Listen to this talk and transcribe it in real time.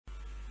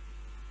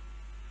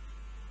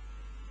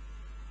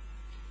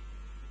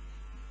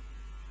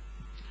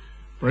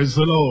Praise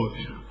the Lord.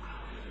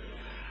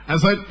 I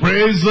said,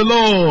 praise the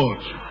Lord.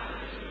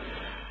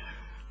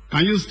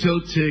 Can you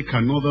still take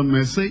another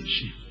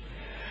message?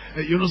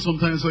 You know,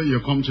 sometimes when you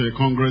come to a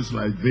congress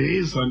like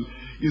this, and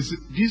you see,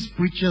 these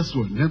preachers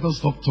will never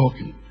stop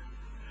talking.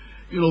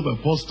 You know, the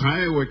first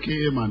time we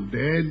came, and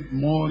then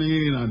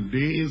morning, and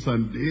this,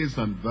 and this,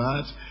 and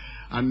that.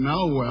 And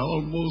now we're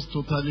almost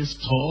totally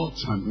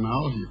stopped, and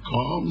now he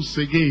comes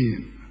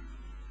again.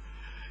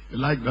 You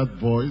like that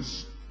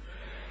voice?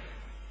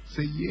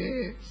 Say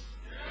yes.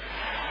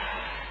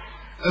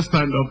 Let's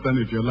stand up then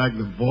if you like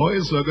the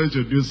voice. We're going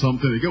to do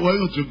something again. We're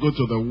going to go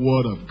to the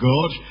Word of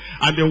God.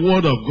 And the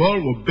Word of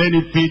God will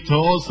benefit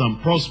us and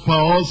prosper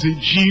us in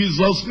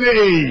Jesus'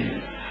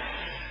 name.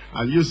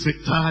 And you say,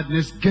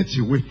 tiredness, get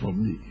away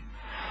from me.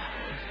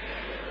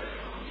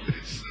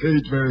 Say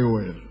it very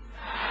well.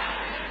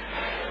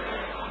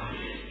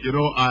 You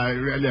know, I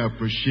really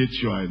appreciate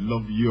you. I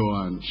love you.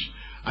 And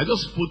I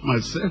just put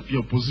myself in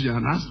your position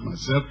and ask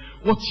myself,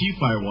 what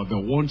if I were the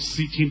one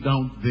sitting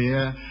down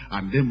there,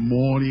 and then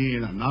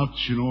morning and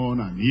afternoon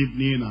and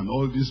evening, and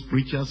all these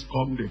preachers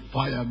come, they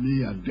fire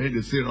me, and then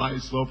they say,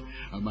 rise up,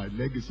 and my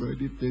leg is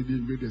already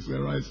paining me, they say,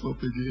 rise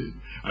up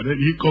again. And then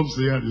he comes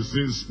here and he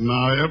says,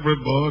 now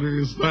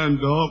everybody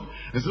stand up.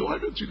 I say, why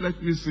don't you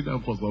let me sit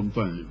down for some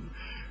time?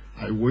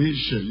 I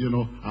wish, you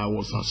know, I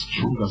was as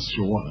strong as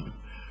you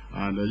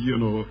are. And, you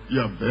know,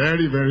 you are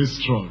very, very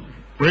strong.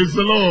 Praise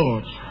the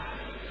Lord.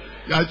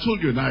 I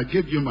told you now, I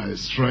gave you my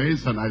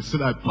strength, and I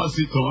said I pass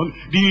it on.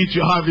 Didn't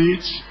you have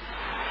it?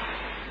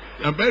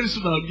 And very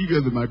soon I'll give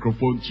you the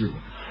microphone too.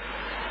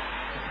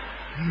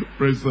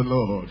 Praise the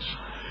Lord.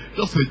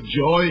 Just the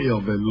joy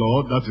of the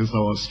Lord, that is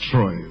our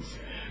strength.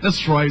 Let's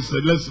try,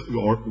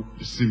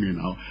 see me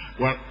now.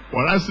 Well,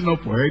 we're rising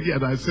up already,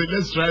 and I said,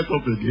 let's rise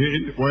up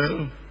again.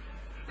 Well,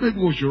 maybe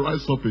we should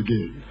rise up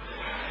again.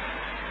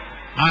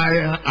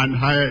 Higher and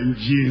higher in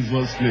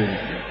Jesus'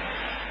 name.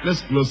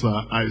 Let's close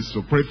our eyes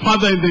to pray.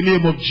 Father, in the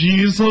name of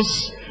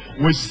Jesus,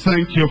 we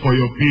thank you for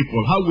your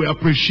people. How we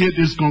appreciate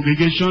this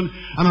congregation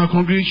and our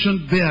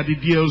congregation there at the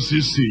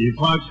DLCC. In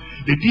fact,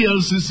 the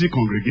DLCC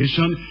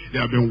congregation, they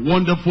have been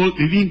wonderful.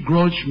 They didn't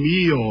grudge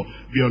me or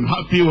be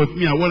unhappy with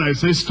me. And when I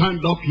say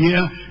stand up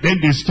here, then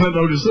they stand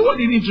up. They say, why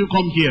didn't you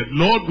come here?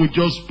 Lord, we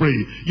just pray.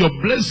 Your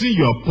blessing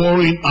you are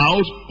pouring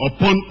out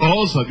upon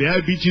us at the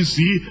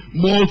IBTC,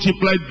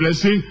 multiplied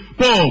blessing,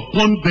 pour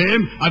upon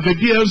them at the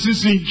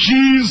DLCC in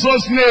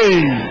Jesus'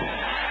 name.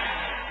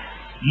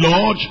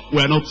 Lord,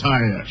 we are not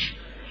tired.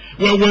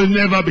 We will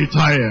never be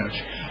tired.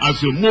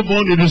 As you move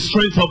on in the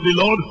strength of the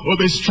Lord, we'll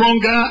be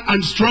stronger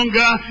and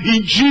stronger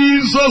in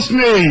Jesus'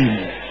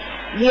 name.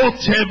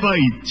 Whatever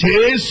it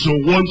takes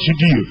you want to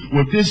do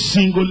with this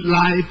single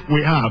life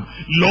we have,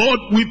 Lord,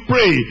 we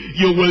pray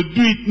you will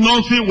do it.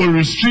 Nothing will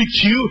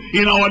restrict you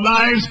in our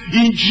lives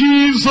in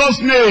Jesus'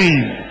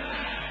 name.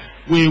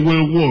 We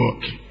will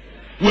work.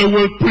 We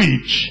will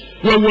preach.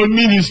 We will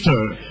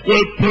minister.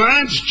 We'll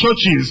plant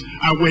churches.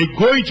 And we're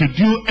going to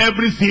do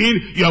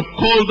everything you have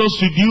called us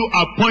to do,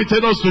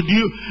 appointed us to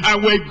do.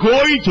 And we're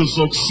going to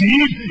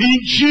succeed in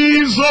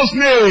Jesus'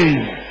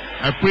 name.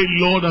 I pray,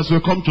 Lord, as we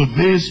come to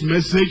this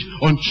message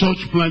on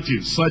church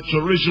planting,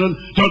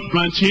 saturation, church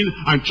planting,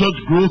 and church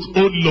growth,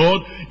 oh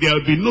Lord, there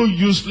will be no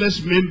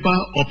useless member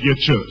of your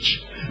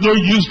church. No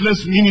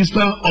useless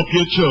minister of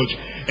your church.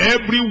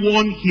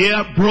 Everyone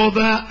here,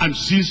 brother and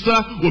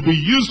sister, will be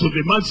used to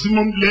the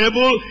maximum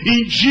level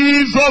in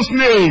Jesus'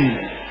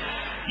 name.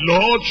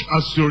 Lord,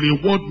 as you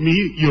reward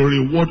me, you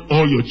reward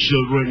all your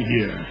children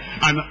here.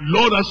 And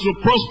Lord, as you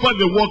prosper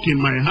the work in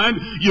my hand,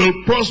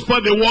 you'll prosper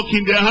the work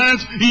in their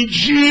hands in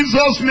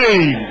Jesus'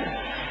 name.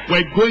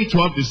 We're going to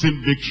have the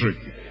same victory,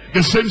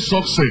 the same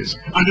success,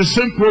 and the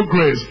same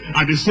progress,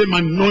 and the same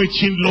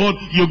anointing, Lord,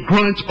 you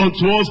grant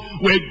unto us.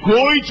 We're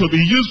going to be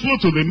useful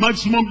to the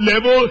maximum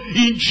level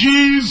in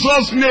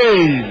Jesus'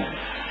 name.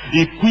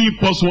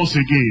 Equip us once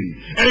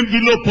again,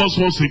 envelope us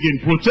once again,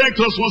 protect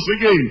us once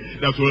again,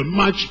 that we'll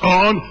march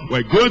on.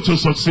 We're going to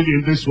succeed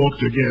in this work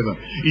together.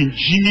 In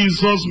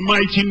Jesus'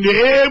 mighty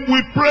name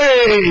we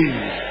pray.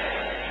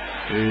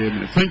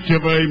 Amen. Thank you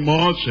very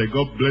much.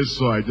 God bless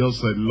you. I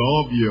just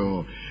love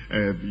your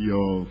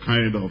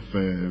kind of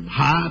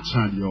heart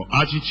and your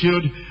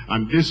attitude,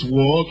 and this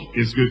work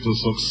is going to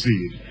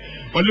succeed.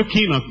 We're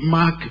looking at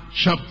Mark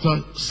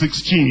chapter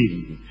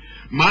 16.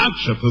 Mark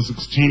chapter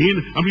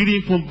 16, I'm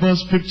reading from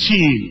verse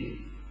 15.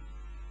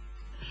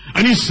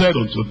 And he said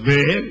unto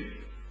them,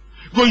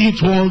 go ye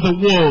to all the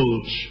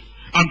world,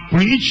 and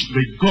preach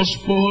the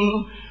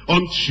gospel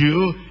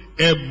unto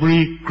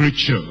every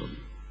creature.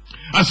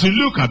 As you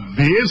look at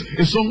this,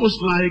 it's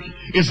almost like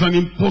it's an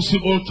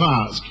impossible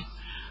task.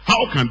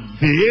 How can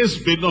this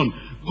be done?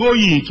 Go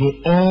ye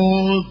to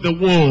all the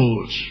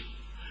world.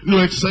 No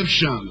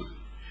exception.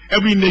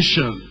 Every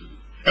nation,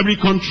 every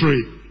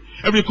country,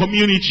 every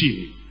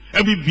community,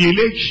 every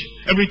village,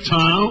 every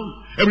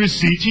town, every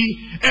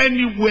city,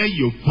 anywhere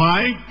you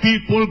find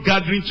people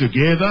gathering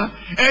together,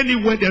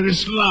 anywhere there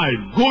is life,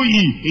 go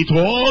ye into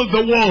all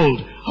the world.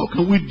 How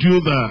can we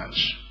do that?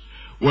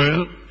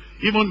 Well,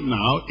 even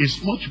now,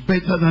 is much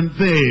better than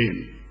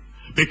then.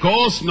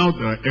 Because now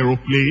there are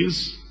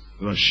aeroplanes,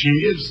 there are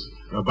ships,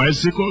 there are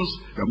bicycles,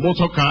 there are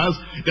motor cars,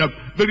 there are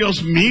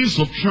various means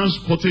of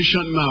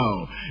transportation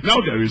now. Now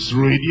there is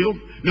radio,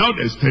 now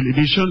there is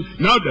television,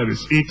 now there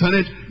is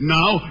internet,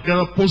 now there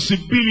are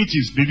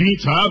possibilities they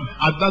didn't have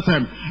at that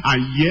time.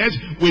 And yet,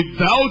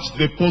 without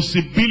the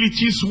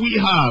possibilities we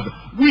have,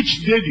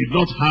 which they did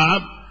not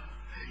have,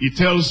 he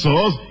tells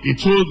us, he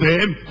told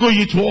them, go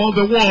ye to all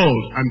the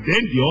world. And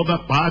then the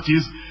other part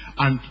is,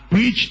 and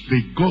preach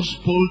the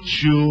gospel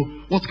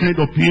to what kind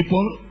of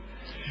people?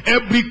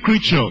 Every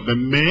creature, the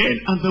men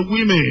and the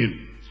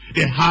women,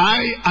 the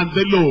high and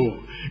the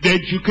low, the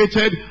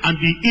educated and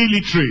the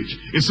illiterate.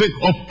 It says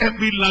of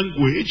every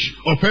language,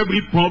 of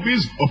every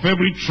province, of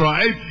every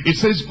tribe. It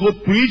says go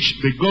preach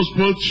the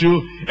gospel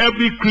to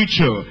every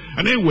creature.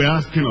 And then we're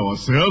asking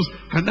ourselves,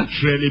 can that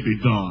really be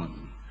done?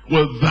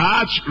 Will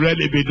that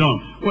really be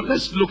done? Well,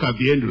 let's look at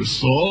the end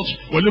result.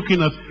 We're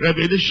looking at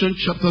Revelation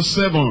chapter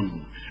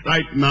 7.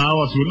 Right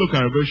now, as we look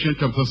at Revelation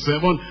chapter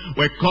 7,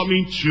 we're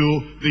coming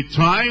to the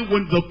time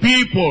when the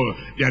people,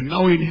 they are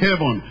now in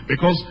heaven,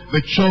 because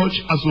the church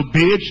has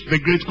obeyed the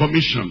Great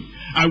Commission,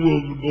 and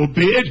we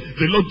obeyed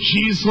the Lord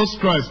Jesus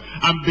Christ.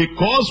 And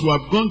because we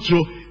have gone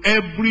to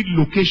every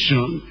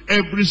location,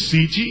 every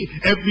city,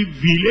 every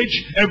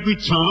village, every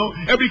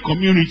town, every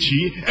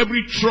community,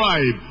 every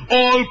tribe,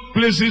 all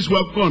places we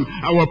have gone,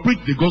 and we have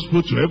preached the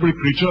gospel to every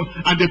creature,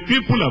 and the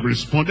people have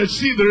responded.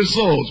 See the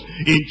result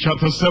in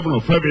chapter 7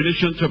 of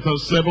Revelation, chapter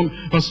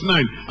 7, verse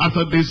 9.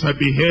 After this I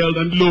beheld,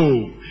 and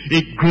lo,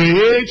 a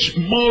great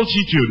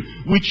multitude,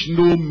 which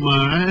no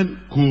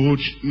man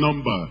could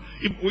number.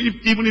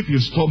 Even if you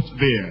stopped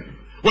there,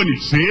 when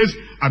it says,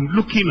 I'm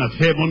looking at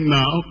heaven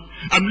now,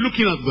 I'm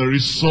looking at the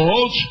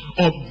result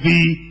of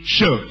the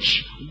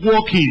church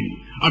working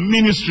and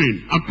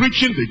ministering and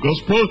preaching the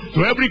gospel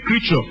to every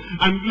creature.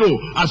 And lo,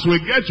 as we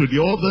get to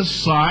the other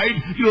side,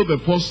 you know, the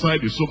first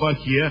side is over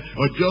here,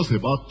 or just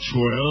about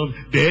 12,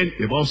 then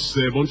about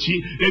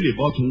 70, then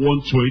about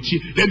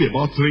 120, then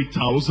about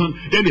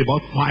 3,000, then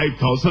about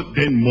 5,000,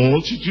 then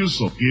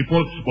multitudes of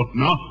people. But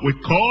now we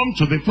come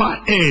to the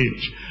far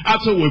edge.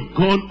 After we've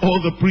gone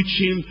all the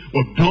preaching,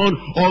 we've done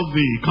all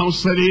the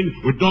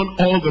counseling, we've done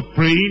all the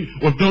praying,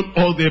 we've done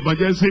all the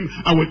evangelism,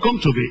 and we come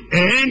to the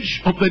end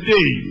of the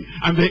day,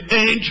 and the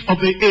end of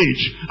the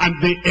age,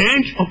 and the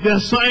end of the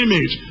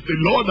assignment the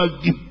Lord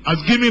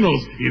has given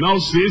us. He now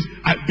says,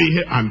 I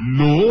beheld, and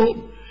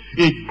lo,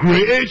 a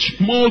great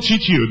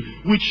multitude,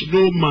 which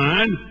no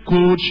man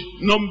could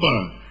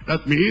number.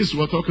 That means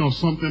we're talking of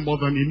something more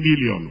than a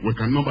million. We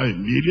can number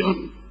 1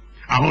 million,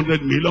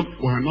 100 million,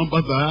 we can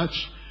number that.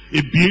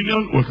 1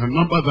 billion, we can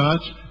number that.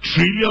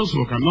 Trillions,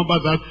 we can number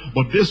that.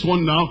 But this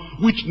one now,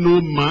 which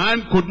no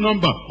man could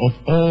number, of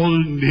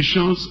all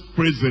nations,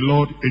 praise the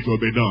Lord, it will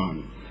be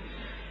done.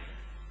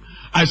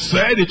 I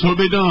said it will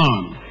be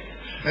done.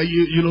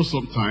 You know,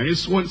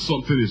 sometimes when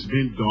something is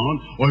being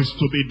done, or is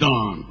to be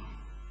done,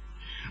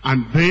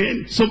 and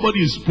then somebody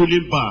is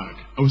pulling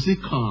back, I will say,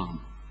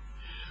 come.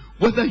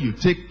 Whether you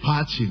take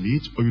part in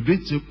it, or you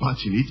don't take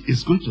part in it,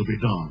 it's going to be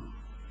done.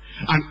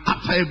 And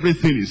after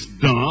everything is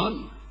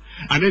done,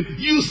 and then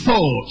you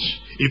thought,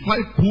 if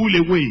I pull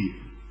away,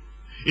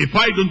 if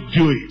I don't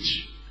do it,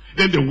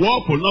 then the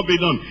work will not be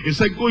done. It's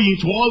like going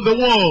into all the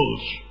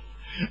world.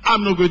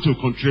 I'm not going to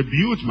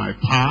contribute my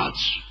part.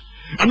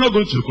 I'm not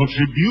going to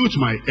contribute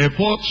my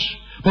effort.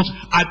 But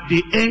at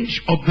the end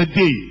of the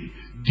day,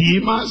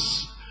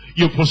 Demas,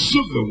 you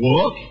forsook the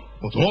work,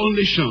 but all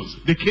nations,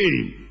 they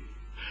came.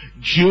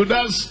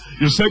 Judas,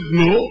 you said,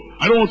 no,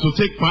 I don't want to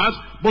take part,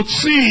 but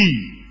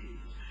see,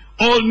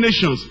 all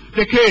nations,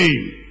 they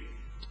came.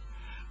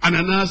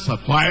 Ananias,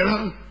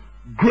 Sapphira,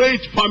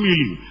 great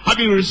family,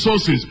 having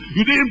resources.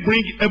 You didn't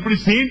bring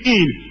everything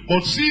in,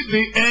 but see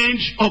the end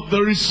of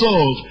the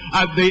result.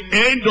 At the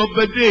end of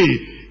the day,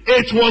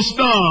 it was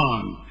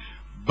done.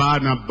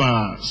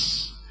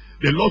 Barnabas,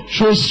 the Lord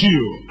chose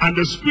you, and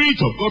the Spirit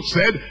of God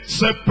said,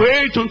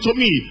 separate unto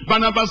me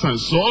Barnabas and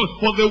Saul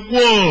for the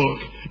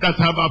work that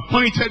I have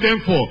appointed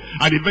them for.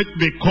 And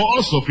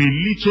because of a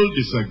little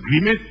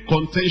disagreement,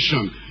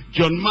 contention,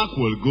 John Mark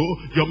will go,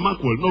 John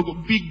Mark will not go.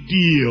 Big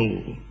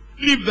deal.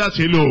 Leave that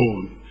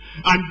alone.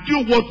 And do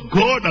what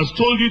God has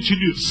told you to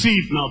do. See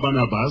it now,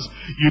 Barnabas.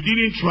 You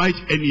didn't write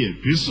any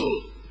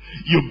epistle.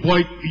 You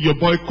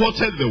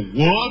boycotted the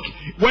work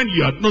when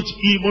you had not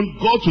even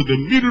got to the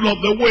middle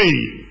of the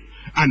way.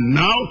 And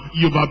now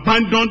you've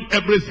abandoned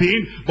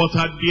everything. But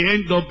at the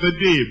end of the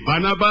day,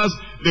 Barnabas,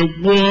 the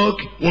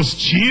work was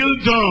still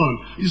done.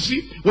 You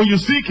see, when you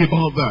think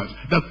about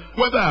that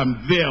whether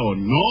I'm there or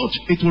not,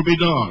 it will be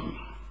done.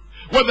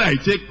 Whether I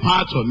take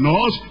part or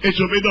not, it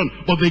will be done.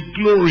 But the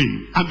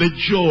glory and the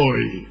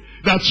joy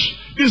that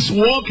this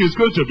work is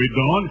going to be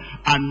done,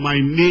 and my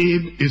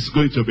name is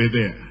going to be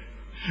there.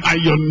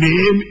 And your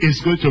name is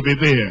going to be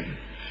there.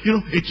 You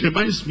know, it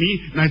reminds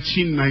me,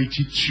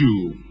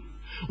 1992.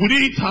 We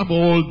didn't have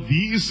all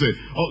these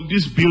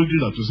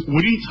buildings.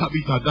 We didn't have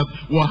it at that.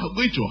 We were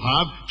going to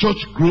have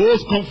church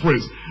growth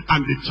conference.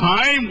 and the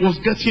time was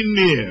getting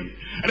near.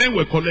 And then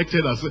we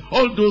collected and said,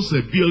 all those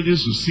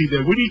buildings you see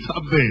there, we need to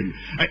have them.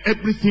 And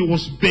everything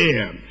was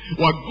bare.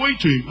 We are going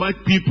to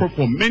invite people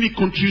from many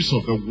countries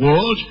of the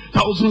world,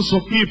 thousands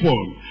of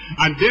people.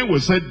 And then we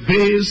said,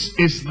 this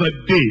is the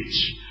date.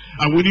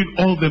 And we need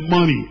all the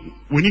money.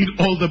 We need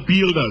all the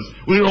builders.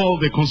 We need all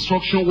the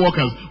construction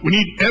workers. We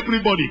need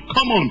everybody.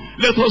 Come on,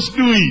 let us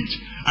do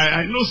it.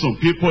 I know some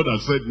people that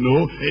said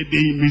no,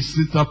 they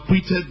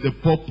misinterpreted the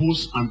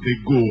purpose and the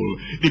goal.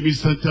 They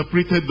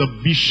misinterpreted the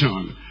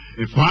vision.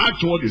 In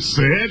fact, what he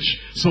said,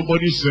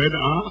 somebody said,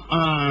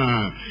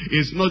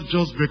 it's not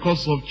just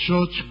because of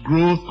church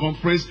growth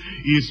conference,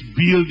 he's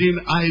building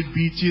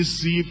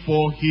IBTC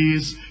for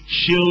his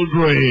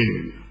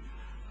children.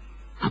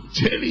 I'm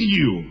telling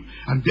you.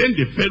 And then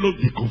the fellow,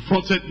 they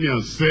confronted me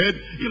and said,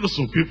 you know,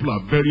 some people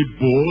are very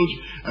bold.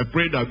 I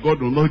pray that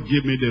God will not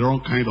give me the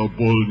wrong kind of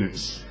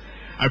boldness.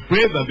 I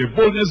pray that the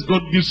boldness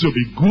God gives will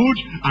be good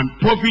and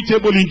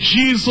profitable in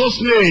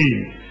Jesus'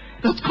 name.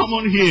 That come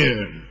on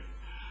here.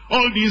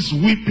 All this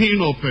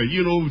weeping of,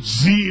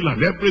 zeal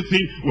and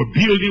everything, we're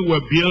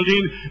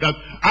building, that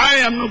I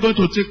am not going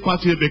to take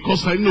part here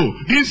because I know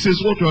this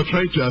is what you are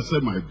trying to. I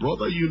said, my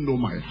brother, you know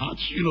my heart,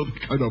 you know the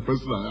kind of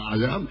person I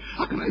am.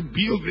 How can I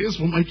build this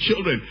for my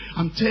children?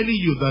 I'm telling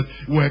you that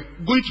we're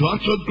going to our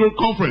church growth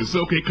conference. Say,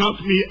 okay, count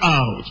me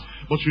out.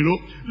 But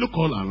look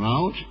all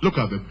around, look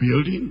at the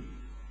building.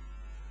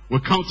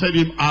 We counted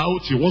him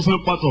out, he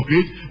wasn't part of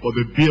it, but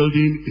the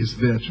building is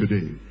there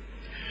today.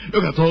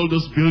 Look at all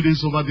those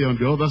buildings over there on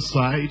the other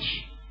side.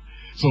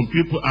 Some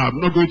people are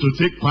not going to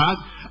take part,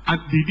 and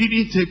they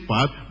didn't take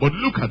part, but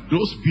look at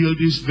those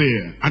buildings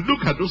there. And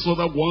look at those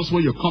other ones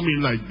where you come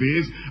in like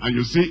this, and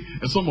you see,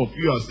 some of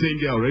you are staying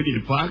there already.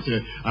 In fact,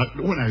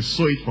 when I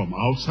saw it from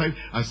outside,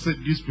 I said,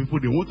 these people,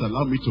 they won't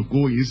allow me to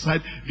go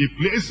inside. The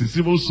place is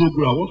even so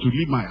good, I want to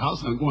leave my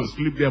house and go and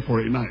sleep there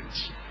for a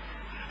night.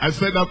 I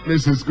said, that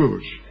place is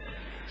good.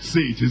 Say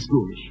it is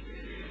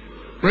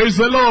good. Praise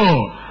the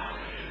Lord.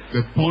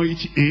 The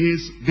point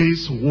is,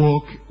 this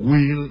work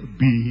will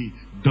be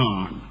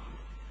done.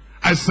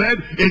 I said,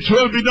 it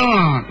will be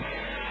done.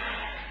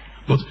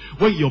 But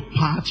when your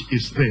part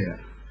is there,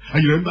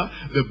 and you remember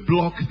the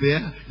block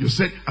there, you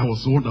said, I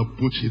was the one that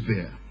put it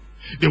there.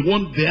 The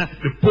one there,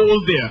 the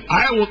pole there,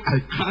 I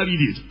carried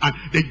it. And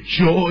the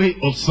joy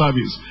of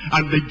service,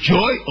 and the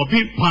joy of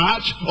being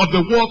part of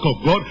the work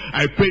of God,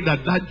 I pray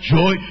that that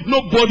joy,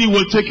 nobody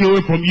will take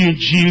away from you in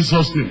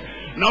Jesus' name.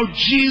 Now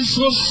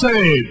Jesus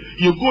said,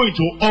 you go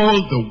into all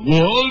the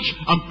world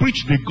and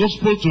preach the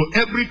gospel to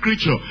every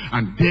creature.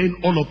 And then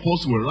all of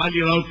us will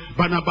rally around.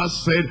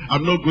 Barnabas said,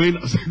 I'm not going.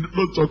 I said,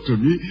 don't talk to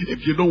me.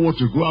 If you don't want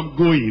to go, I'm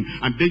going.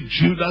 And then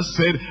Judas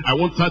said, I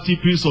want 30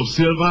 pieces of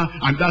silver,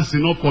 and that's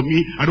enough for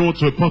me. I don't want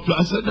to be part of it.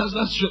 I said,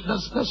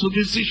 that's your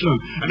decision.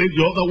 And then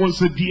the other one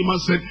said,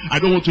 Demas said, I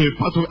don't want to be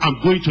part of it.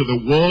 I'm going to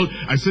the world.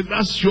 I said,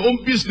 that's your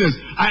own business.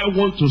 I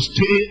want to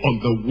stay on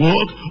the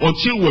work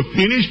until we're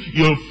finished.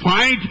 You'll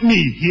find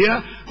me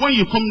here. When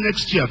you come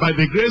next year, by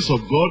the grace of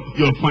God,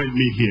 you'll find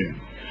me here.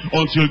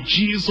 Until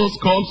Jesus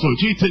comes,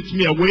 until he takes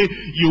me away,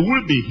 you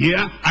will be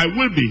here, I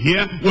will be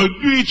here. We'll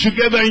do it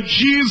together in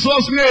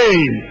Jesus'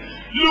 name.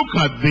 Look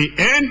at the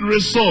end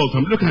result.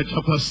 I'm looking at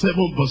chapter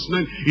 7 verse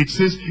 9. It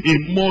says,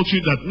 a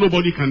multitude that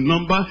nobody can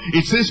number.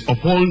 It says, of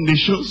all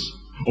nations,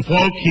 of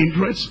all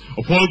kindreds,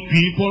 of all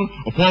people,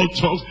 of all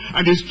tongues.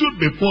 And they stood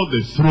before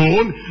the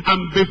throne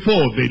and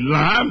before the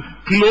Lamb,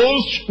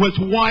 clothed with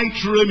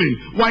white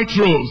raiment, white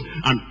robes,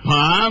 and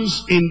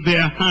palms in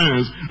their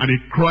hands. And they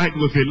cried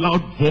with a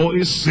loud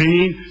voice,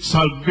 saying,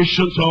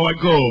 salvation to our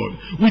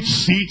God, which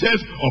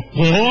sitteth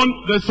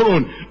upon the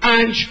throne,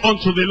 and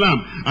unto the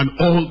Lamb. And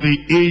all the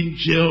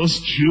angels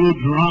stood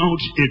round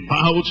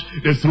about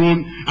the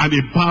throne, and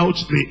about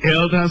the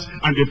elders,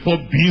 and the four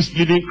beasts,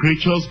 living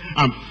creatures,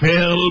 and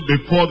fell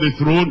before the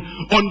throne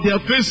on their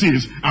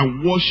faces,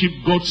 and worship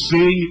God,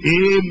 saying,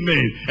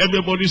 Amen.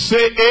 Everybody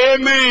say,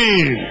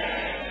 Amen.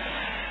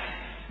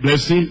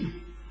 Blessing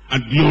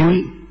and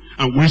glory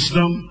and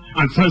wisdom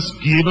and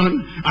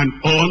thanksgiving and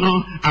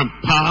honor and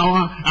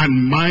power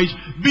and might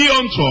be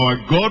unto our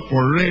God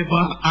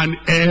forever and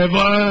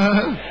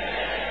ever.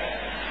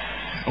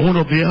 And one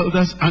of the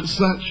elders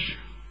answered,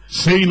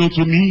 saying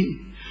unto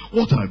me,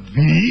 what are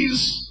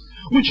these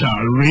which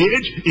are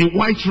arrayed in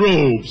white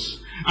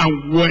robes?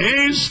 And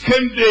whence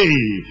came they?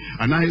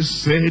 And I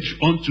said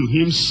unto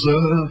him,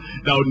 Sir,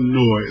 thou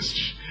knowest.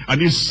 And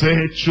he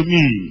said to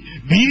me,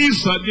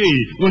 these are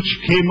they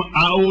which came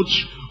out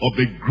of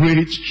the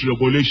great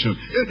tribulation.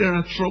 Yeah, there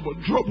are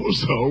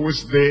troubles are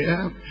always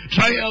there.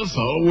 Trials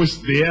are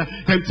always there.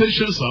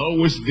 Temptations are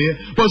always there.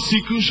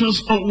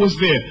 Persecutions are always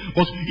there.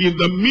 But in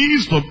the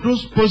midst of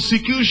those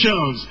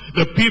persecutions,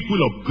 the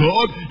people of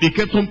God, they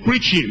kept on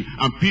preaching.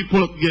 And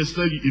people, yes,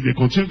 they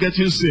continue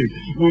getting saved.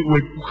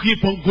 We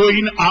keep on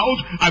going out,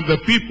 and the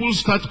people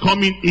start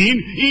coming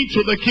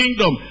into the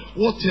kingdom.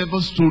 Whatever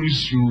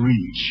stories you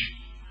read,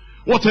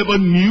 whatever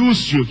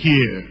news you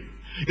hear,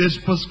 there's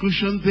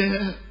persecution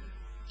there.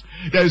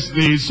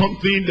 There's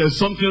something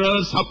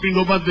else happening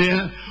over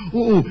there.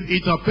 Oh,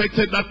 it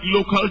affected that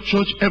local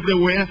church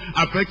everywhere,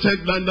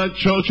 affected that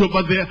church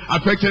over there,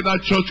 affected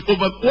that church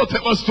over,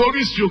 whatever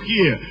stories you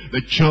hear,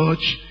 the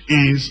church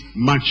is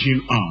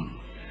marching on.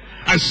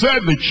 I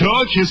said the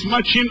church is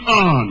marching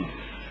on.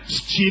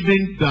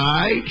 Stephen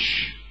died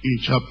in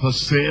chapter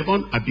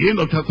 7, at the end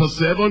of chapter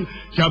 7,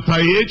 chapter 8,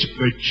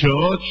 the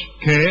church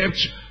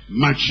kept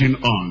marching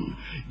on.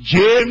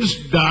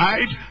 James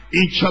died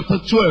in chapter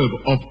 12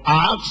 of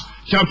Acts,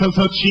 chapter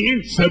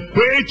 13,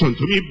 separate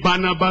unto me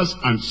Barnabas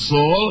and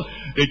Saul.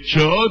 The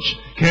church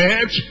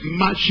kept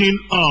marching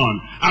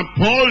on. And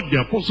Paul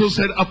the apostle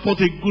said, I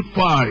fought a good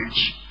fight.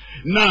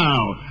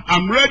 Now,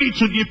 I'm ready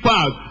to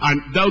depart,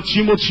 and thou,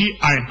 Timothy,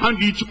 I hand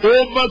it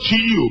over to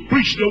you.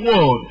 Preach the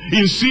word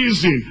in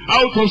season,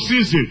 out of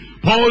season.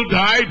 Paul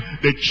died,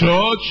 the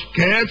church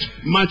kept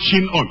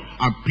marching on.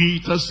 And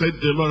Peter said,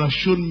 the Lord has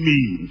shown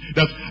me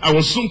that I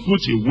will soon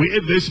put away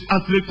this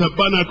earthly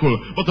tabernacle,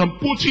 but I'm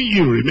putting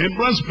you in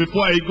remembrance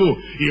before I go.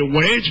 He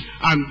went,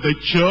 and the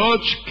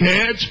church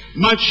kept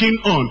marching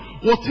on.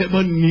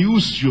 Whatever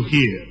news you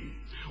hear,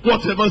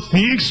 whatever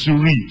things you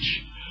read,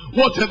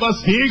 whatever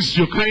things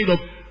you kind of,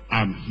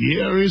 I'm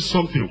hearing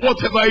something,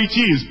 whatever it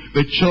is,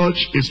 the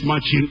church is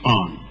marching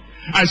on.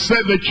 I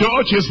said the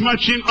church is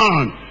marching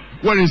on.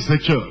 Where is the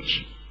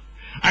church?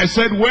 I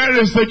said, where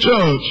is the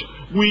church?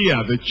 We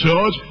are the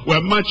church. We're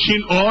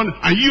marching on,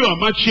 and you are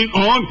marching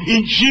on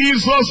in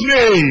Jesus'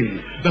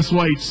 name. That's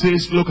why it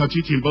says, look at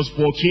it in verse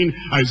 14.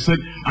 I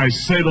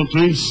said unto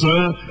him,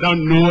 Sir, thou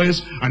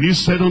knowest. And he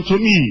said unto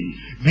me,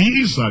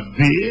 these are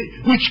they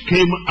which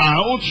came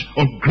out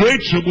of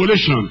great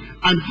tribulation,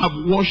 and have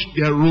washed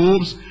their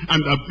robes,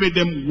 and have made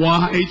them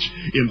white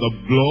in the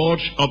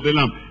blood of the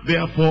Lamb.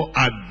 Therefore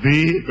are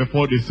they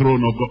before the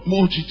throne of God.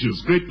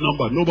 Multitudes, great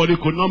number, nobody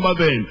could number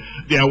them.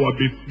 They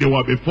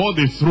were before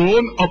the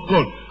throne of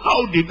God.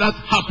 How did that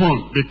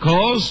happen?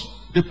 Because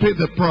they paid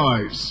the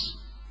price.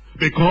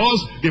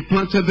 Because they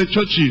planted the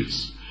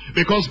churches.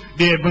 Because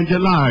they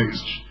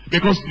evangelized.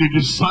 Because they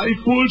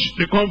discipled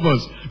the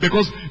converts.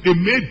 Because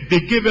they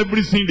gave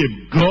everything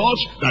they've got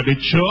that the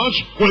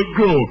church will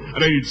grow.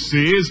 And then it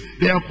says,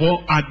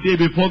 therefore are they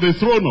before the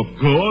throne of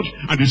God,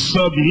 and they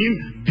serve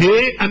him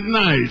day and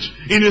night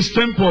in his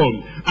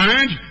temple.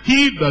 And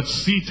he that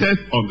sitteth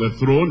on the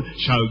throne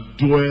shall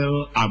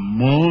dwell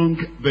among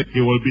them.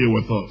 He will be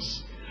with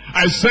us.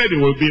 I said he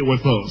will be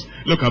with us.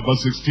 Look at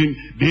verse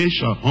 16. They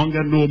shall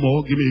hunger no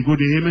more. Give me a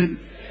good amen.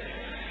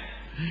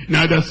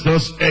 Neither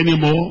thirst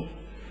anymore.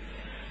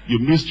 You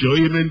missed your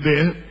amen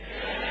there.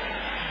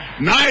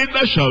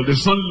 Neither shall the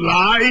sun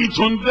light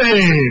on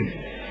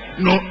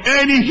them, nor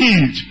any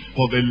heat.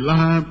 For the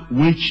Lamb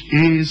which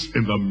is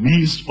in the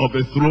midst of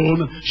the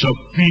throne shall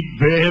feed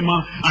them,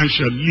 and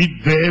shall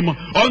lead them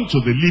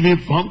unto the living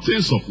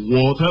fountains of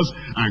waters.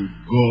 And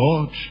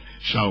God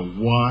shall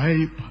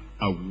wipe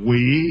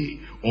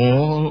away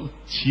all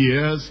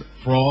tears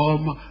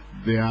from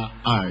their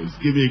eyes.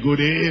 Give me a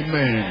good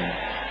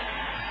amen.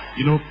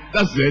 You know,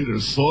 that's the end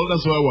result.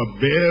 That's why we're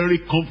very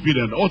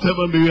confident.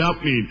 Whatever may be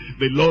happening,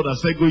 the Lord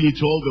has said, go ye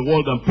to all the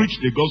world and preach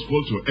the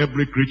gospel to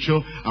every creature,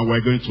 and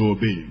we're going to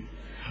obey.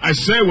 I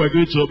say we're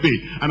going to obey.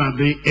 And at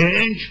the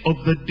end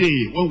of the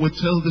day, when we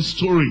tell the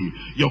story,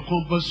 your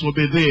converts will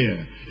be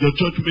there. Your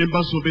church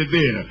members will be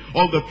there.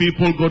 All the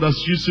people God has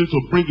used you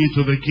to bring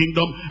into the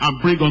kingdom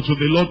and bring unto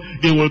the Lord,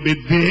 they will be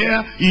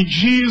there in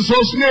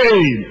Jesus'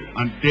 name.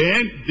 And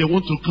then they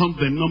want to count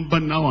the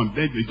number now, and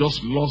then they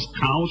just lost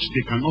count.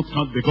 They cannot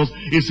count because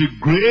it's a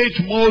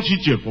great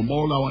multitude from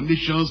all our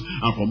nations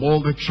and from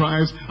all the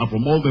tribes and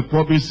from all the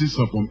provinces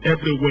and from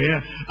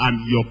everywhere.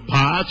 And your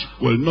part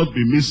will not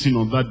be missing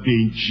on that day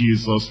in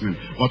Jesus' name.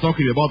 We're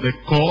talking about the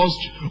cost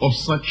of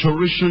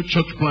saturation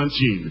church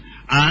planting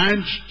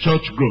and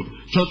church growth.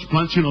 Church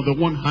planting on the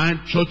one hand,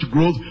 church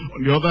growth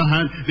on the other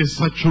hand, the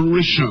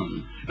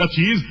saturation. That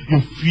is,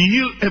 you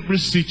feel every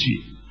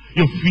city,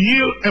 you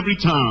feel every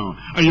town,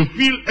 and you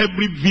feel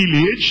every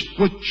village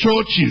with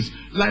churches,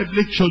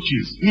 lively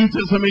churches, New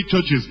Testament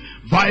churches,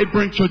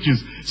 vibrant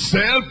churches,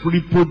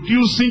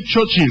 self-reproducing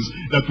churches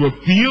that will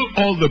fill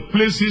all the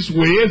places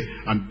with,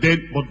 and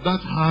then, but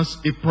that has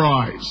a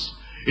price.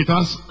 It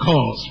has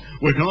cost.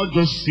 We cannot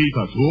just sit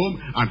at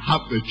home and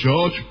have the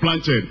church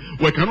planted.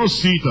 We cannot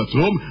sit at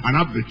home and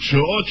have the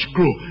church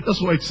grow. That's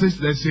why it says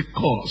there's a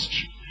cost.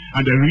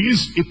 And there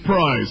is a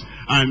price.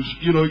 And,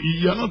 you know,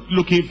 you're not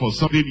looking for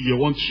something you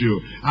want to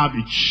have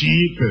a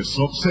cheap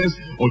success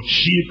or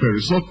cheap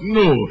result.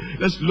 No.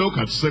 Let's look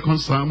at 2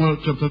 Samuel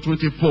chapter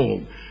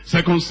 24.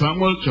 2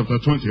 Samuel chapter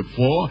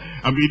 24.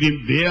 I'm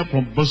reading there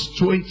from verse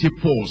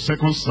 24.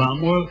 2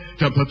 Samuel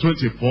chapter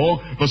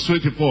 24, verse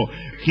 24.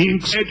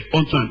 King said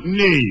unto him,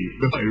 nay,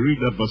 before I read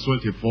that verse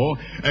 24,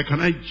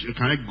 can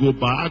I go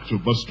back to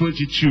verse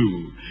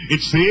 22?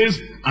 It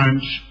says,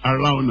 and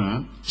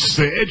Araunah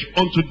said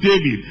unto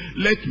David,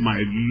 let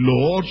my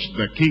lord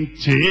the king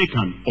take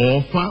an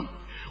offer,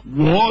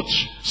 what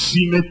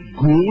seemeth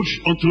good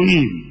unto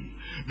him.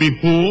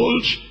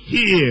 Behold,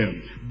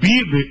 here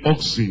be the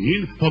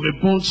oxen for the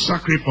burnt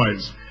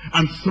sacrifice,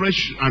 and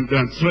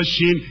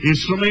threshing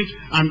instrument,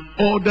 and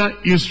other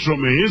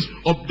instruments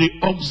of the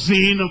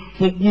oxen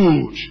for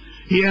wood.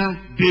 Here,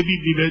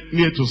 David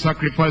needed to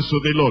sacrifice to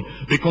the Lord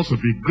because of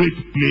the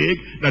great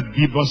plague that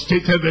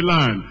devastated the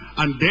land.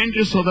 And then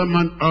this other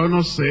man,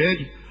 Arnold, said,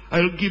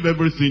 I'll give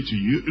everything to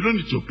you. You don't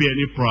need to pay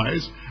any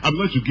price. I'm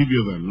going to give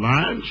you the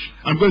land.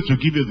 I'm going to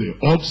give you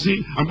the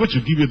oxen. I'm going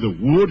to give you the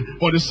wood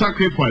for the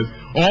sacrifice.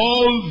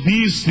 All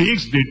these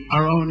things did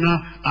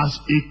Araunah as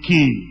a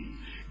king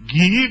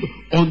give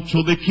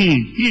unto the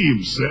king. He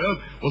himself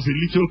was a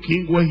little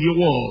king where he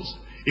was,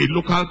 a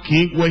local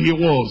king where he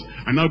was.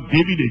 And now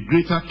David, a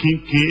greater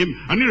king, came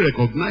and he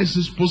recognized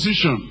his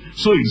position.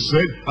 So he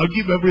said, I'll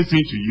give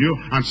everything to you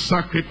and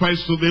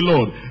sacrifice to the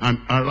Lord. And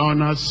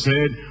Araunah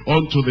said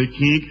unto the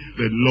king,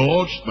 the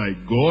Lord thy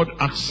God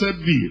accept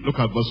thee. Look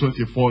at verse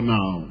 24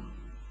 now.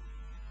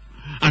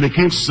 And the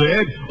king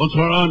said unto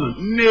Araunah,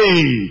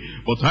 nay,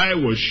 but I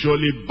will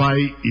surely buy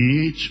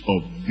each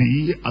of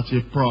thee at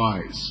a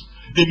price.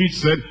 David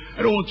said,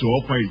 I don't want to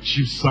offer a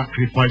cheap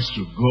sacrifice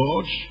to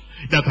God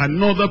that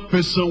another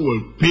person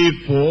will pay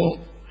for.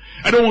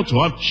 I don't want to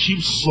have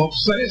cheap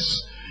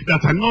success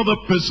that another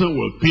person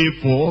will pay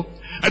for.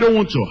 I don't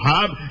want to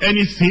have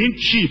anything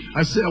cheap.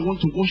 I say I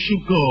want to worship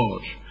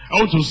God. I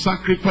want to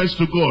sacrifice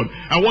to God.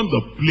 I want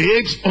the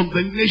plagues on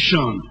the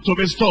nation to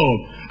be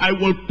stopped. I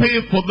will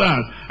pay for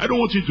that. I don't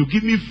want you to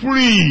give me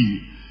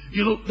free.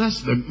 You know,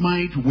 that's the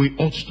mind we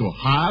ought to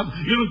have.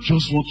 You don't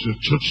just want your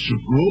church to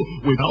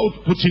grow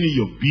without putting in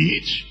your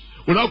bid,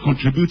 without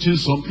contributing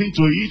something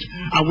to it,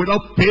 and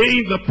without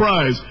paying the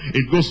price.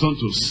 It goes on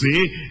to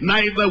say,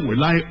 neither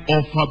will I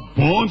offer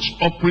burnt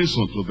offerings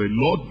unto the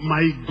Lord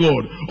my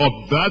God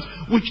of that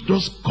which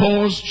does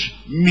cost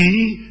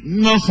me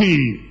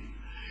nothing.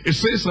 It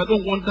says, I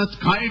don't want that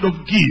kind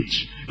of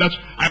gift, that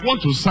I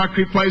want to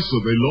sacrifice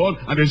to the Lord,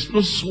 and there's no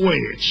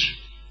sweat,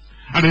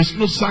 and there's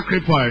no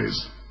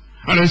sacrifice,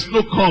 and there's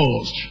no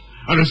cost,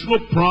 and there's no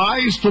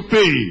price to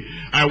pay.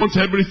 I want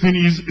everything.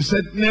 He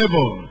said,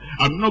 never.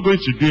 I'm not going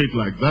to do it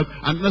like that.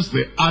 And that's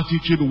the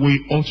attitude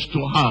we ought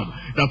to have.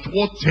 That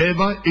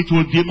whatever it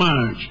will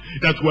demand,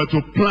 that we're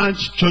to plant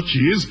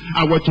churches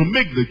and we're to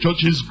make the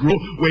churches grow,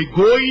 we're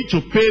going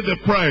to pay the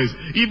price.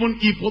 Even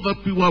if other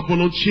people are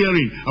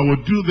volunteering, I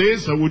will do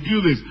this, I will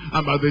do this.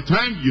 And by the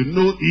time you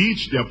know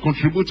each, they have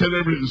contributed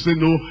everything. You say,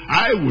 no,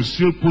 I will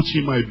still put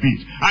in my bid.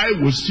 I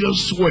will still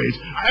sweat.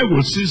 I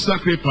will still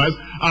sacrifice.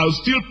 I'll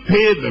still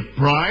pay the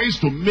price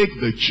to make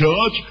the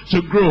church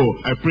to grow.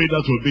 I pray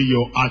that will be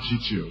your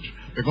attitude.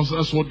 Because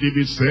that's what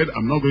David said,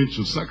 I'm not going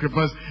to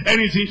sacrifice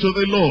anything to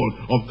the Lord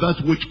of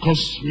that which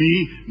costs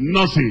me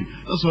nothing.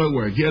 That's why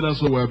we're here, that's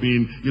why we're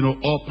being,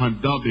 up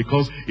and down,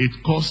 because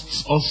it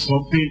costs us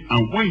something.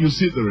 And when you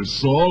see the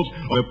result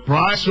of the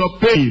price you're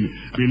paying,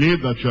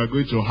 believe that you are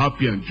going to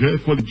happy and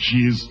joyful in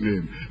Jesus'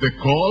 name. The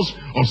cause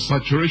of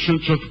saturation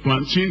church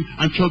planting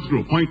and church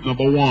growth. Point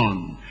number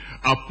 1.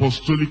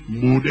 Apostolic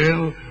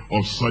model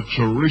of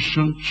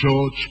saturation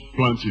church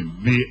planting.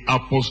 The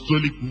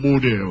apostolic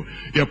model.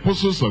 The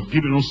apostles have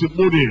given us a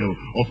model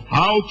of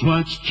how to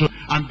plant church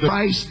and the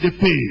price they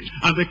paid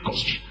and the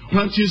cost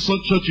planting such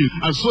churches.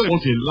 And so you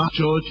want a large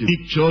church, a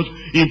big church,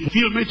 in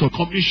fulfillment of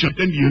commission,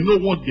 then you know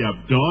what they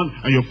have done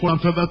and you follow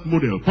after that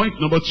model.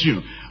 Point number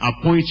 2,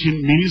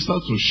 appointing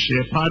ministers to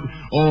shepherd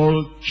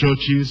all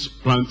churches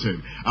planted.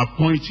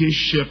 Appointing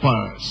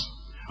shepherds,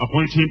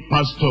 appointing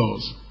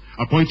pastors,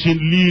 appointing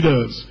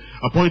leaders,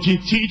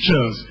 appointing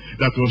teachers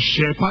that will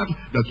shepherd,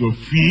 that will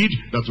feed,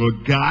 that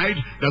will guide,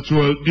 that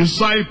will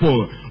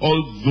disciple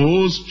all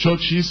those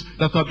churches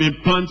that have been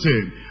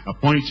planted.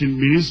 Appointing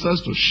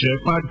ministers to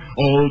shepherd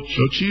all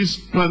churches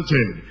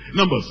planted.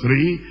 Number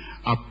 3,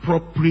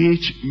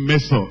 appropriate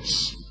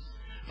methods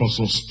for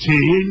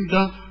sustained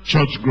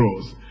church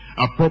growth.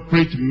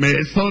 Appropriate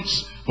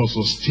methods for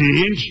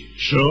sustained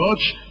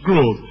church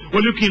growth.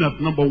 We're looking at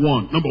number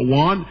 1. Number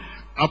 1,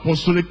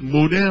 apostolic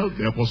model,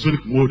 the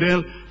apostolic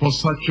model for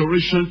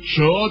saturation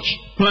church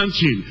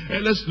planting.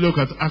 And let's look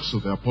at Acts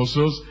of the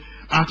Apostles.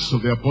 Acts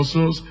of the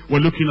Apostles, we're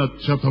looking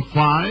at chapter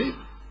 5.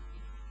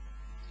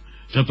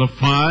 Chapter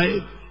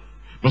 5,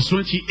 verse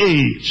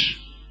 28.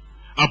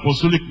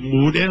 Apostolic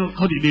model,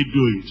 how did they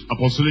do it?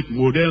 Apostolic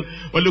model,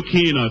 we're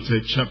looking at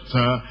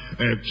chapter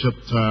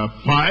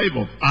 5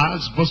 of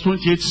Acts, verse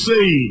 28,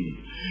 saying,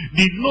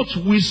 did not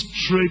we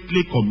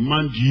straitly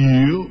command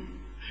you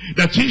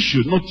that ye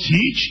should not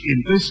teach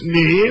in this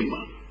name?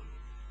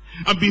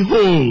 And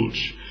behold,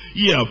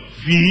 ye have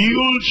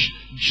filled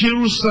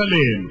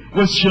Jerusalem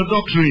with your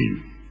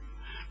doctrine,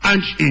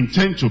 and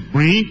intend to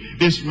bring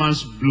this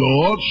man's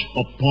blood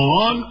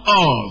upon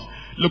us.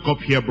 Look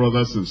up here,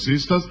 brothers and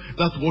sisters.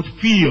 That word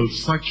filled,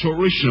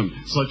 saturation.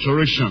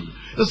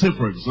 Let's say,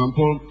 for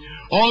example,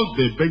 all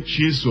the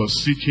benches you are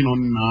sitting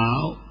on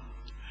now,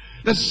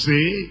 let's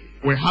say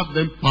we have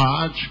them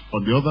parked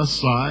on the other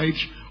side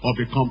of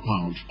the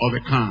compound, or the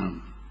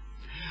camp.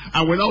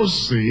 And we now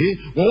say,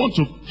 we want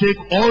to take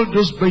all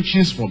those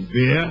benches from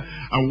there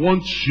and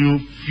want to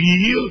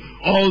fill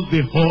all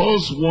the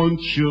halls, 1,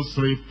 2,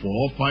 3,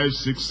 4, 5,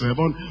 6,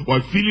 7.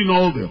 We're filling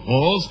all the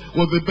halls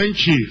with the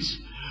benches.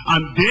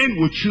 And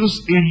then we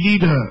choose a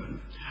leader.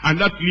 And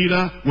that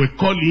leader, we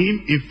call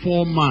him a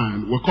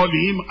foreman. We call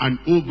him an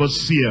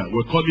overseer.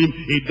 We call him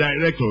a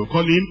director. We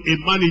call him a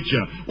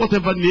manager.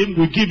 Whatever name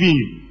we give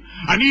him.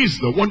 And he is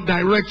the one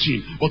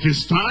directing. But he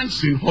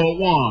stands in hall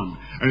 1.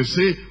 And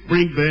say,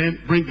 bring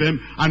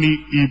them. And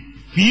he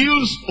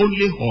fills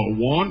only hall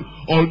 1.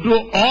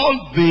 Although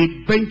all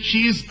the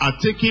benches are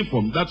taken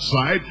from that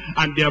side.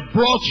 And they are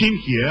brought in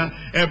here.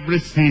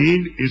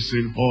 Everything is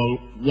in hall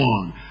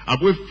 1.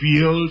 Have we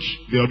filled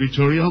the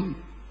auditorium?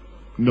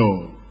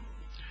 No.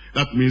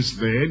 That means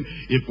then,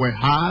 if we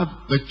have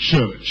the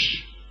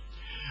church,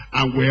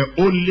 and we're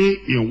only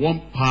in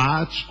one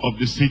part of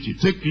the city.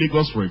 Take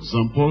Lagos, for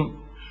example.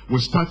 We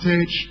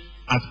started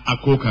at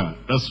Akoka.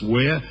 That's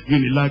where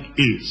Unilag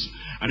is.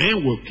 And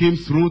then we came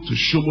through to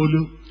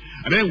Shomolu.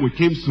 And then we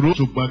came through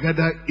to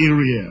Bagada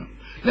area.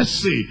 Let's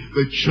say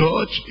the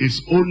church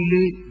is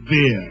only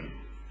there.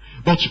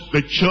 But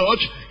the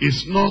church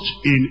is not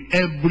in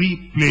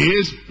every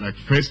place, like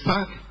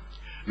Festac,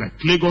 like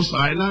Lagos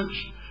Island,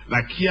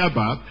 like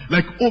Kiabab,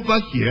 like over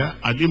here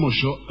at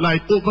Limosho,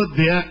 like over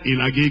there in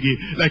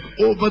Agege, like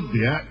over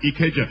there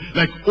Ikeja,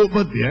 like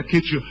over there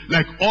Kechu,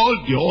 like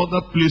all the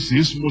other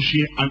places,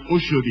 Moshi and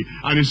Oshodi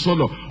and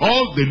Isolo,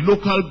 all the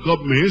local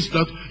governments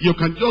that you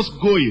can just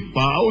go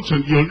about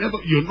and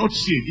you'll not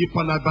see a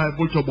Deeper Life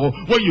Bible Trouble.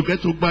 When you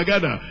get to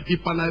Bagada,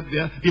 Deeper Life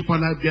there, Deeper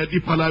Life there,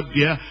 Deeper Life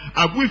there.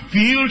 Have we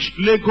filled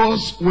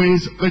Lagos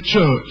with the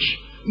church?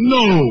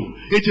 No.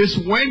 It is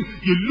when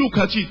you look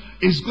at it,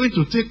 it's going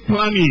to take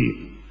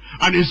planning.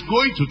 And it's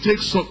going to take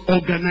some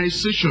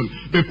organization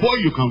before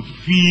you can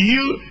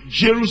fill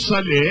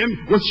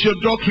Jerusalem with your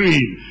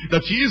doctrine.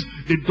 That is,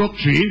 the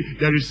doctrine,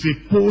 there is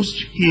a post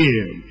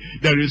here.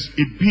 There is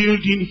a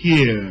building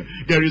here.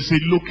 There is a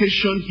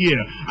location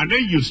here. And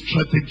then you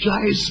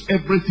strategize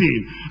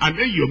everything. And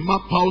then you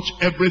map out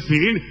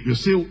everything. You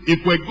say,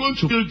 if we're going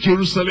to fill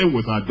Jerusalem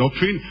with our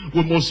doctrine,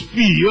 we must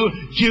fill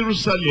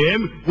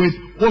Jerusalem with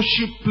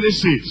worship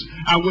places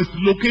and with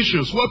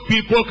locations where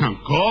people can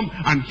come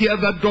and hear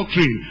that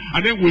doctrine.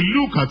 And then we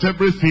look at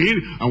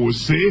everything and we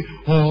say,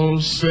 all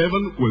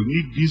 7 will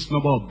need this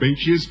number of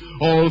benches,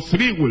 all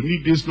 3 will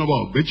need this number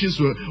of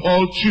benches,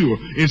 all 2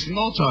 is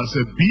not as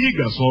big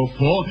as all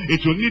 4,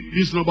 it will need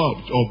this number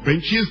of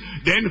benches,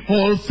 then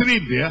all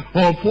 3 there,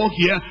 all 4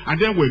 here,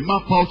 and then we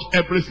map out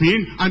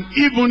everything, and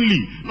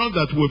evenly, not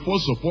that we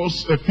first of all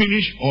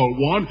finish all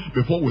 1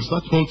 before we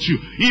start all 2,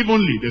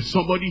 evenly. There's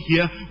somebody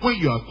here, when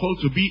you are called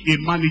to be a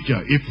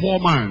manager, a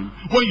foreman,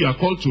 when you are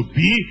called to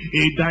be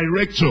a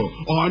director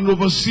or an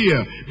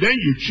overseer, then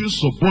you choose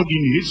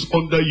subordinates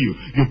under you.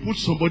 You put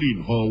somebody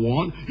in hall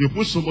 1, you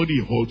put somebody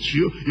in hall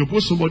 2, you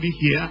put somebody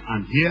here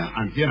and here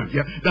and here and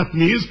here. That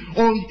means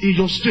all in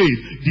your state,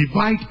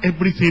 divide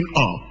everything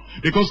up.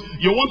 Because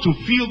you want to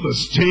fill the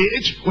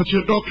stage with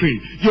your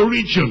doctrine, your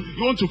region.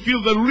 You want to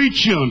fill the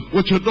region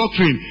with your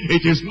doctrine.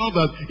 It is not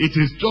that it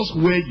is just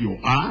where you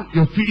are,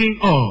 you're filling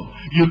up.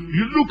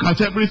 You look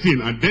at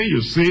everything and then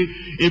you say,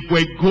 if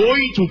we're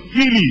going to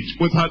fill it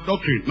with our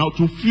doctrine, now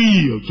to fill,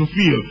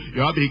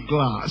 you have a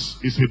glass,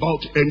 it's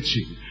about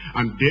empty.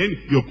 And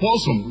then you pour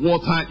some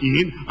water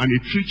in and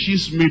it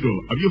reaches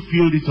middle. Have you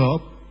filled it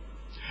up?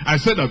 I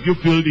said, have you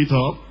filled it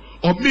up?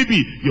 Or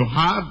maybe you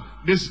have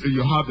this,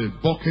 you have a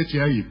bucket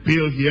here, a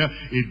pail here,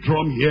 a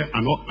drum here,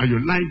 and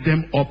you line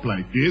them up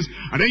like this,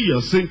 and then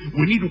you're saying,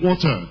 we need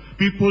water.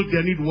 People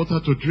there need water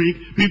to drink.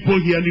 People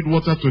here need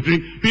water to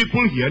drink.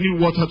 People here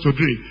need water to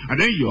drink. And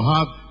then you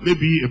have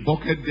maybe a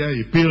bucket there,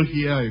 a pail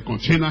here, a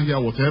container here,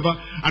 whatever.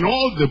 And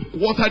all the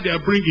water they are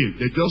bringing,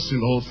 they just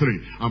in all 3.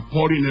 And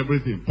pouring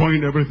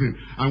everything.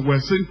 And we're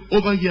saying,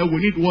 over here we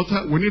need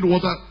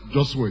water.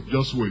 Just wait.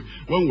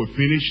 When we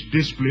finish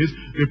this place,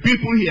 the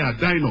people here are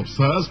dying of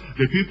thirst.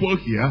 The people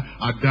here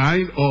are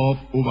dying of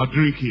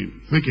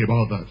over-drinking. Think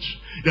about that.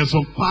 There are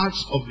some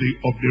parts of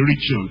the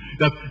region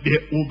that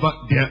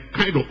they are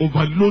kind of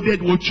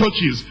overloaded with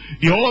churches.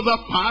 The other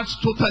parts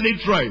totally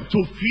dry.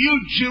 To fill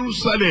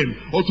Jerusalem,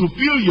 or to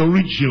fill your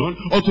region,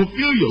 or to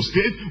fill your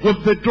state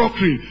with the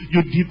doctrine,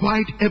 you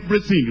divide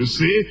everything. You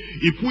say,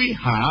 if we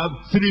have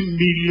 3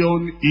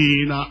 million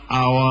in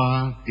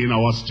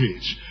our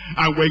state,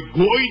 and we're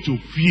going to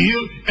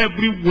fill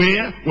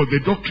everywhere with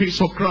the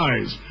doctrines of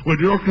Christ, with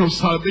the doctrine of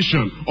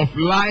salvation, of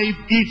life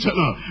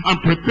eternal,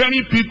 and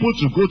preparing people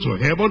to go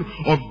to heaven.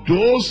 Of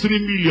those 3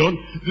 million,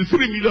 the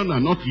 3 million are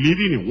not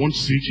living in one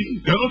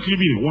city, they're not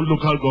living in one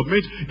local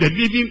government, they're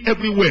living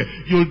everywhere.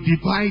 You'll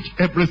divide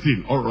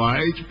everything. All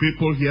right,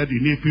 people here they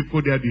need,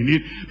 people there they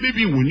need.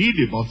 Maybe we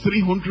need about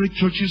 300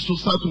 churches to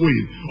start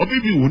with, or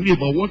maybe we need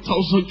about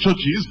 1,000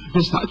 churches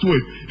to start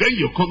with. Then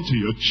you come to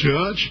your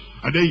church,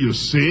 and then you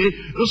say,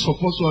 those of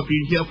us who have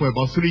been here for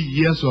about 3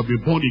 years, who have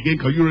been born again,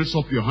 can you raise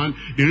up your hand?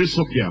 They raise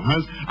up their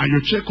hands, and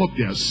you check up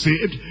they are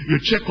saved, you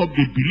check up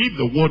they believe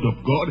the word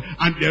of God,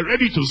 and they're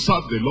ready to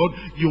serve the Lord.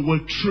 You will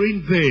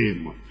train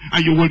them.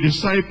 and you will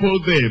disciple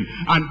them.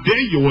 And then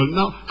you will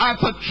now,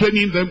 after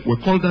training them, we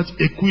call that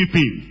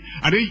equipping.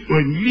 And then you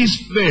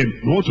enlist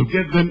them. You want to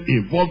get them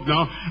involved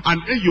now.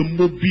 And then you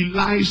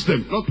mobilize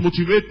them. Not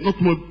motivate.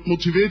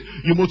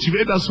 You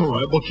motivate, that's all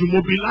right. But you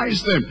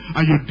mobilize them.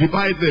 And you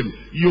divide them.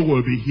 You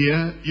will be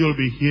here. You'll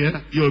be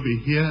here. You'll be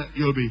here.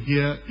 You'll be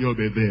here. You'll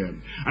be there.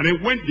 And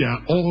then when they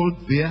are all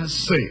there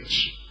set,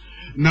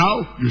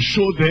 now you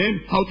show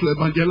them how to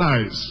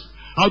evangelize.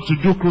 How to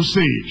do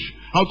crusade.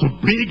 How to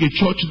bring a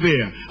church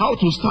there. How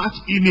to start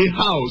in a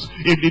house.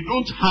 If they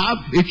don't have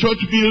a church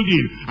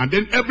building, and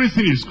then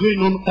everything is going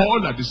on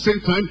all at the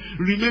same time,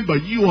 remember,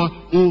 you are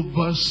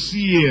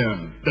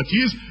overseer. That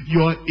is,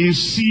 you are a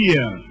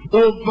seer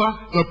over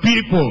the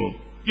people.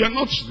 You are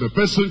not the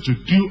person to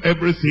do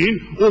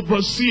everything.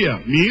 Overseer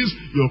means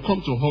you'll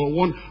come to hall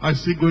 1. I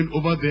see going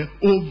over there.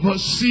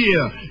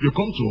 Overseer. You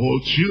come to hall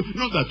 2.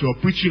 Not that you're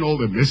preaching all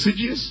the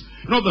messages.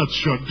 Not that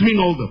you're doing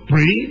all the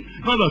praying.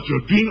 Not that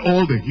you're doing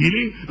all the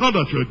healing. Not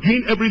that you're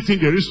doing everything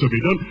there is to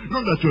be done.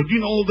 Not that you're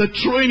doing all the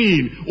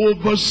training.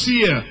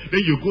 Overseer.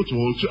 Then you go to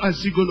hall 2. I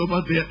see going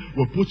over there.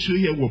 We'll put you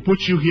here. We'll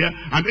put you here.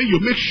 And then you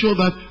make sure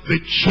that the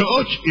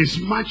church is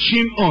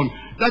marching on.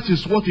 That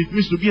is what it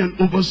means to be an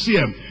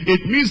overseer.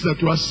 It means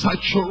that you are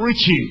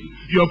saturating.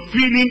 You're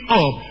filling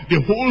up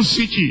the whole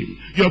city.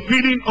 You're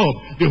filling up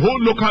the whole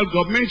local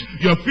government.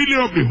 You're filling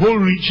up the whole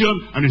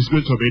region, and it's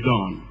going to be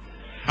done.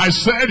 I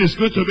said it's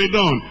going to be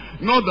done.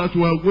 Not that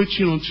we are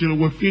waiting until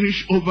we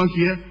finish over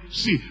here.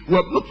 See, we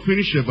have not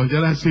finished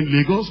evangelizing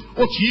Lagos.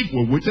 What if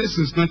we waited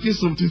since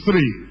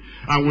 1973?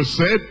 And we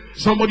said,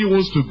 somebody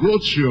wants to go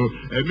to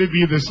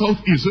maybe the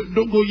southeast.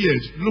 Don't go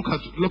yet. Look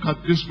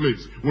at this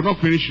place. We're not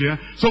finished here.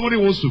 Somebody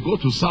wants to go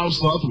to south.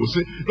 We'll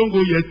say, don't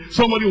go yet.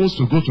 Somebody wants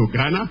to go to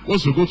Ghana.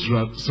 Wants to go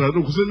to Sierra.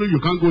 We'll say, no, you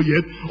can't go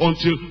yet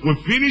until we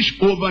finish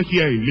over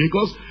here in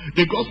Lagos.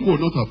 The gospel will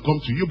not have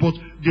come to you, but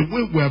the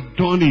way we have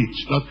done it,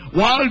 that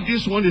while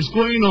this one is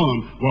going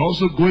on, we're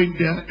also going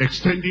there,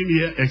 extending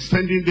here,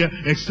 extending there,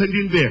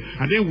 extending there.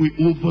 And then we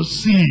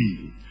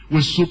oversee,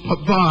 we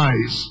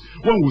supervise.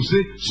 When we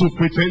say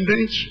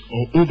superintendent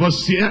or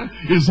overseer,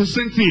 it's the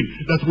same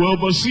thing, that we're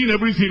overseeing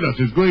everything that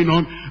is going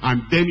on,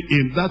 and then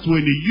in that way,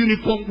 in a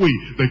uniform way,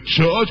 the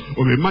church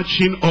will be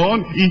marching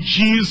on in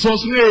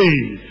Jesus'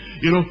 name.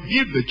 You know,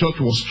 if the church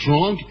was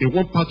strong in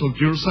one part of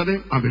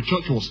Jerusalem and the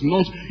church was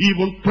not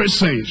even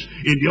present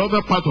in the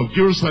other part of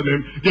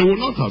Jerusalem, they would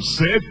not have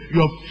said, you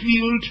have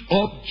filled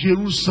up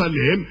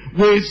Jerusalem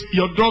with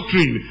your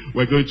doctrine.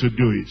 We're going to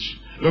do it.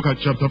 Look at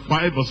chapter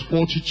 5, verse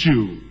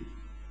 42.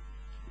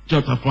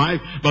 Chapter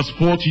 5, verse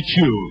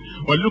 42.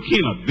 We're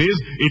looking at this.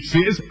 It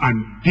says,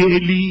 and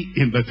daily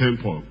in the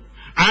temple,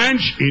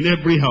 and in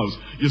every house.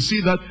 You see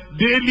that?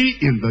 Daily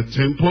in the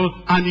temple,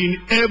 and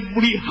in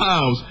every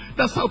house.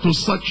 That's how to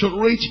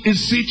saturate a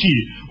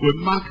city. We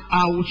mark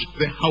out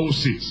the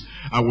houses.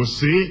 I will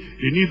say,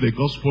 they need the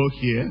gospel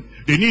here.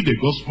 They need the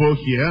gospel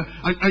here.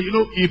 And you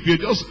know, if you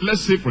just,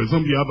 let's say, for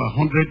example, you have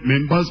 100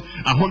 members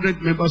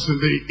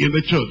in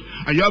the church,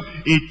 and you have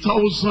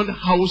 1,000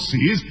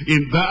 houses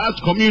in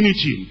that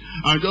community,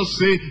 and just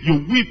say, you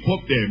whip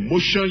up their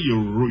emotion,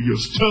 you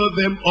stir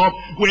them up.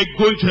 We're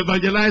going to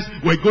evangelize.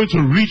 We're going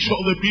to reach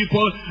all the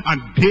people.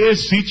 And their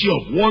city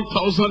of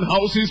 1,000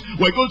 houses,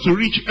 we're going to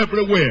reach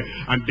everywhere.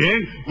 And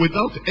then,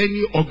 without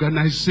any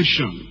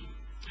organization,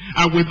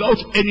 and without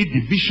any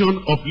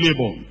division of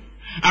labor,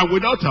 and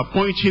without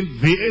appointing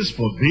this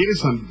for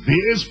this and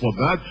this for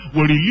that,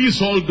 we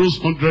release all those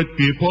 100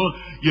 people.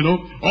 You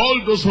know,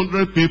 all those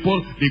 100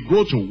 people, they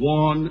go to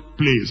one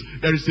place.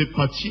 There is a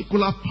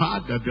particular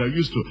path that they are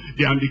used to.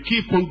 And they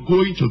keep on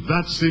going to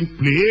that same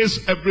place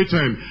every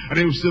time. And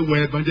then we say,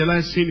 we're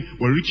evangelizing,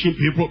 we're reaching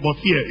people. But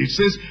here, it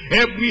says,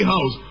 every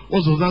house.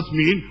 What does that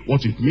mean?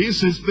 What it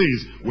means is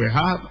this. We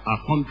have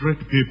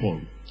 100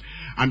 people.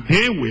 And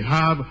then we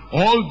have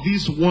all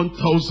these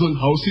 1,000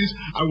 houses,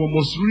 and we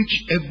must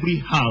reach every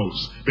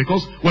house.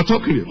 Because we're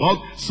talking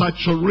about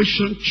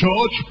saturation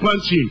church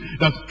planting,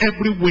 that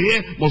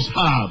everywhere must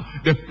have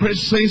the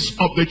presence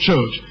of the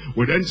church.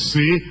 We then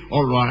say,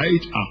 all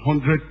right,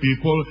 100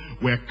 people,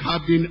 we're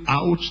carving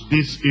out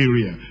this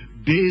area,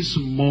 this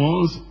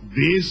month,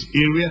 this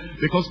area,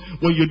 because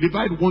when you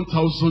divide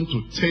 1,000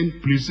 to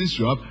 10 places,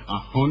 you have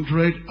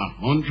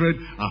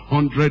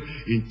 100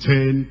 in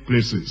 10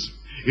 places.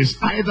 It's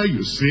either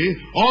you say,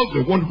 all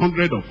the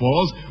 100 of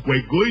us,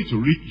 we're going to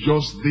reach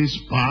just this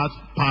part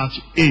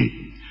A.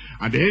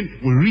 And then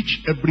we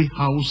reach every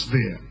house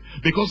there.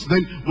 Because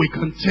then we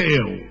can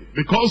tell.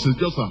 Because it's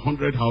just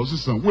 100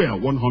 houses and we are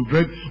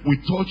 100, we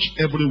touch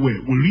everywhere.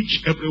 We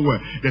reach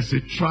everywhere. There's a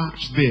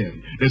tract there.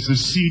 There's a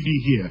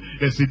CD here.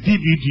 There's a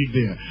DVD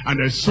there. And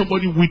there's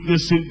somebody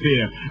witnessing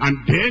there.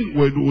 And then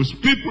when those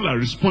people are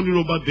responding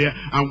over there,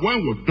 and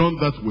when we've done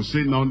that, we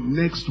say, now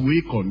next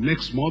week or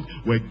next month,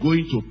 we're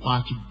going to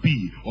part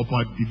B of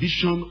our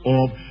division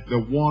of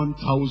the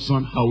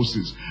 1,000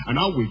 houses. And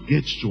now we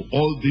get to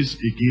all this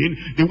again.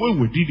 The way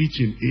we did it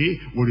in A,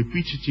 we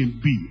repeat it in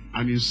B.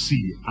 and in C,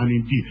 and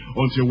in D,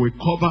 until we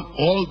cover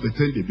all the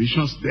 10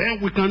 divisions. Then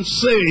we can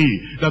say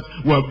that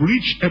we have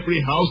reached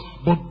every house.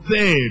 But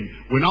then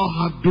we now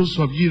have those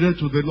who have yielded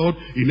to the Lord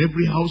in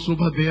every house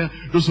over there,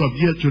 those who have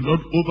yielded to the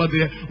Lord over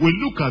there. We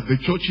look at the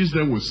churches,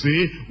 then we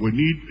say we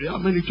need, how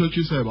many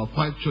churches there? About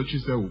 5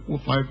 churches there. We'll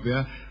put 5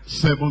 there,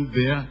 7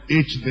 there,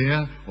 8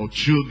 there, or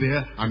 2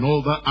 there, and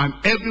all that, and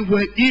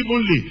everywhere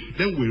evenly.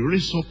 Then we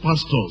raise up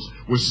pastors.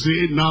 We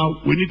say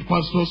now we need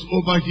pastors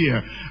over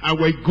here, and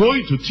we're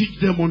going to teach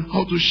them on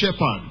how to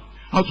shepherd,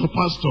 how to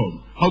pastor,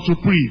 how to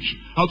preach,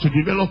 how to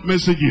develop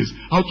messages,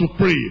 how to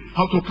pray,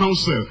 how to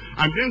counsel.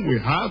 And then we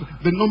have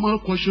the normal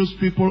questions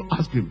people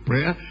ask in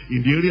prayer,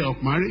 in the area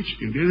of marriage,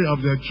 in the area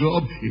of their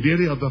job, in the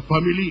area of the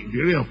family, in the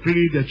area of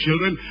training their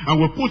children.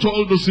 And we put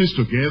all those things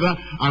together,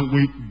 and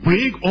we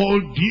bring all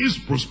these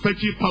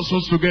prospective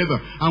pastors together,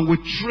 and we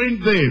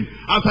train them.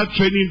 After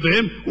training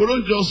them, we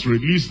don't just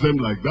release them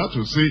like that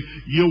to say,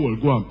 you will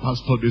go and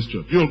pastor this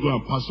church, you will go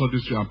and pastor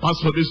this church, and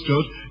pastor this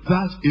church.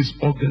 That is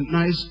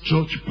organized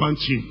church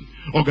planting,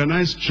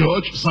 organized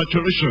church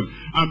saturation.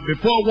 And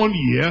before 1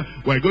 year,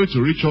 we're going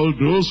to reach all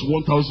those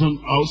 1,000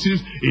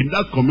 houses in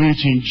that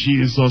community in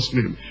Jesus'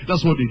 name.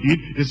 That's what they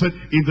did. They said,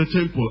 in the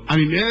temple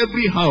and in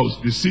every house,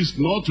 they ceased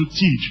not to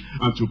teach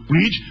and to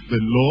preach the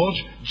Lord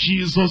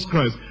Jesus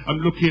Christ. I'm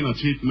looking at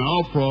it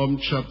now from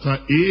chapter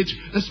 8.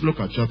 Let's look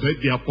at chapter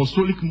 8, the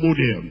apostolic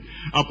model.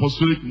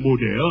 Apostolic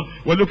model.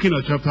 We're looking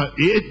at chapter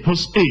 8,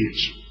 verse 8.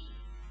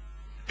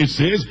 It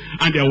says,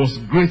 and there was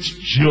great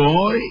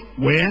joy,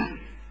 where?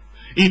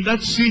 In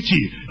that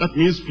city. That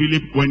means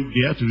Philip went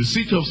there to the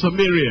city of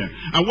Samaria.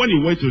 And when he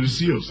went to the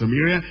city of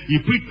Samaria, he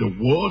preached the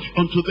word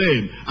unto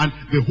them. And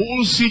the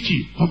whole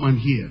city, come and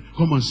hear,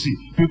 come and see.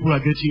 People are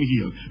getting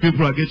healed.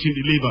 People are getting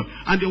delivered.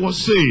 And they were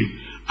saved.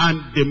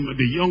 And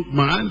the young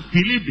man,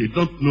 Philip, did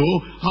not know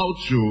how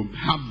to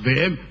have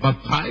them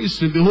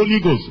baptized in the Holy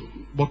Ghost.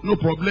 But no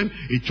problem,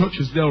 a church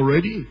is there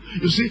already.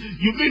 You see,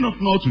 you may not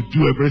know how to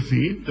do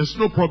everything. There's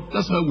no problem.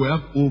 That's why we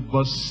have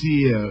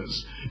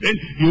overseers. Then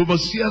the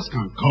overseers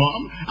can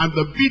come, and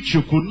the bit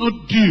you could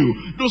not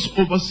do, those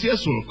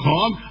overseers will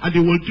come, and they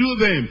will do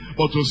them.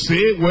 But to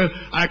say, well,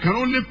 I can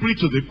only preach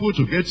to the people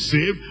to get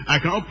saved, I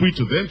cannot preach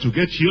to them to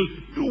get healed.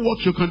 Do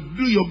what you can,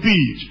 do your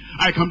bit.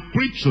 I can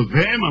preach to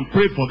them and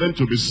pray for them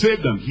to be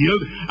saved and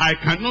healed. I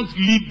cannot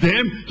lead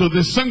them to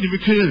the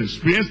sanctification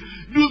experience.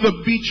 Do the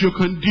bit you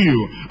can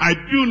do. I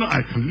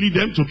can lead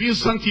them to be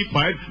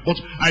sanctified,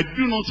 but I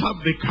do not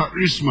have the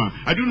charisma.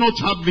 I do not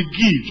have the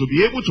gift to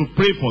be able to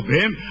pray for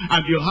them,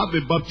 and you'll have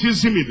the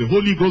baptism in the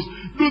Holy Ghost.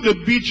 Do the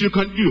bit you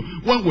can do.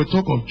 When we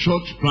talk of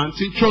church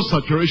planting, church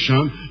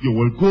saturation, you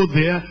will go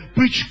there,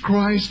 preach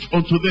Christ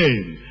unto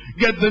them.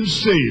 Get them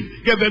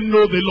saved, get them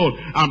know the Lord,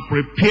 and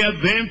prepare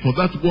them for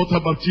that water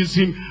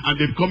baptism, and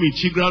they become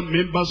integral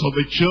members of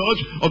the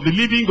church of the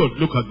living God.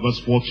 Look at verse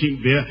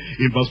 14 there.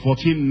 In verse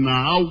 14,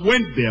 now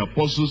when the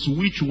apostles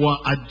which were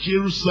at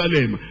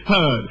Jerusalem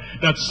heard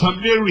that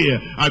Samaria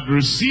had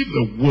received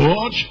the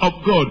word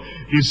of God,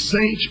 he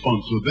sent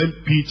unto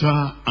them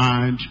Peter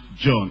and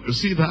John. You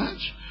see that?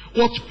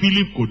 What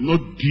Philip could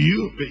not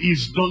do,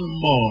 he's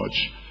done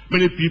much.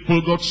 Many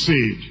people got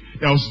saved.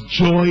 There was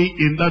joy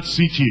in that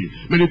city.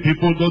 Many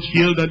people got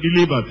healed and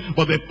delivered.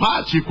 But the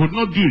part he could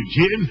not do,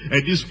 James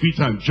and this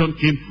Peter and John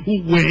came,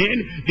 who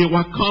when they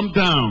were come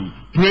down,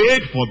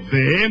 prayed for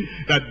them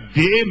that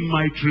they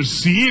might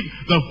receive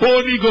the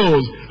Holy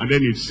Ghost. And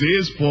then it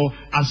says, for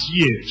as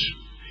yet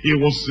it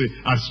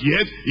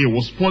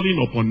was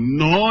falling upon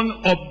none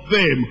of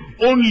them.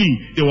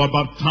 Only they were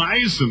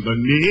baptized in the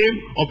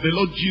name of the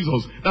Lord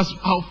Jesus. That's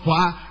how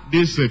far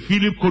this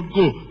Philip could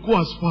go.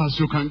 Go as far as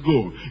you can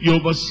go. Your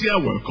overseer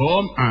will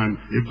come, and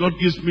if God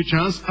gives me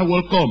chance, I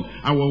will come.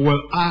 And we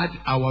will add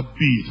our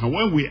bit. And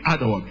when we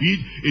add our bit,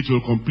 it will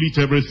complete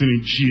everything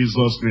in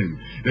Jesus' name.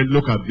 Then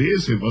look at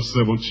this in verse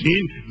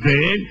 17.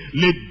 Then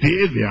laid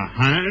they their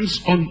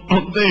hands on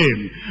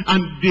them,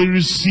 and they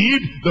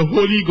received the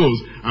Holy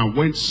Ghost. And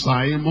when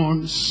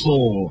Simon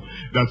saw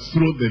that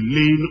through the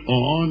laying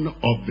on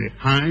of the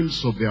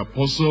hands of the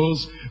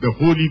apostles, the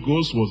Holy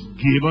Ghost was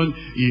given,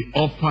 he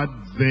offered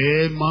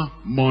them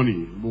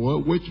money.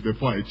 Well, wait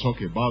before I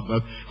talk about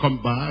that.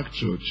 Come back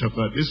to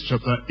chapter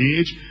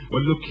 8. We're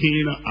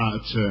looking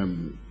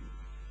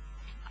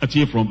at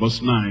here from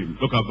verse 9.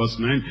 Look at verse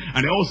 9.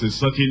 And there was a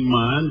certain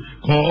man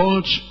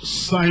called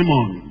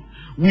Simon,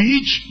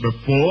 which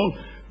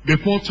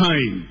before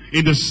time,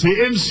 in the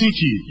same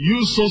city,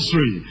 used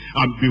sorcery,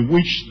 and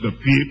bewitched the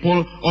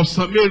people of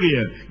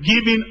Samaria,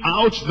 giving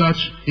out that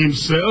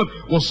himself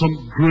was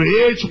some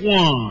great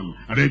one.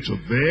 And then to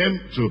them,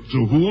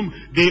 to whom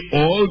they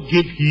all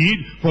gave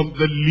heed, from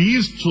the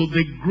least to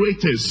the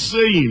greatest,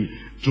 saying,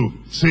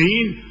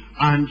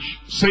 and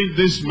saying,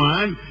 this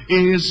man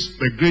is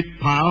the great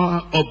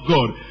power of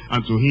God.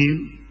 And to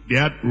him they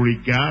had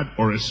regard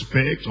or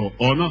respect or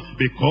honor,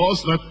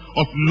 because that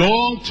of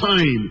long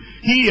time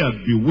he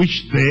had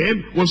bewitched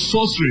them with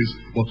sorceries.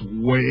 But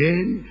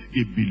when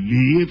they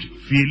believed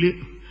Philip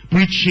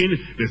preaching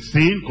the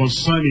thing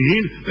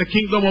concerning the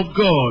kingdom of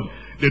God,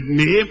 the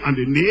name and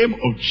the name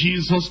of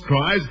Jesus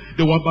Christ,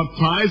 they were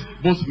baptized,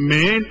 both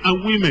men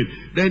and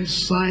women. Then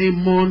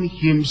Simon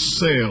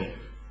himself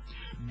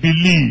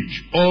believed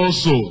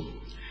also.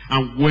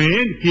 And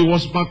when he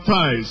was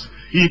baptized,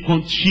 he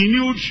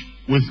continued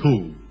with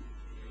who?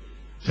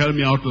 Tell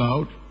me out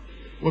loud.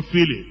 With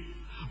Philip.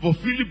 For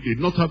Philip did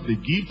not have the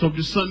gift of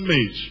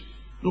discernment.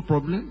 No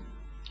problem.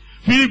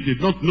 Philip did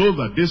not know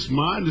that this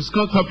man is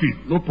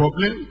counterfeit. No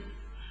problem.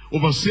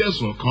 Overseers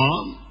will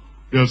come.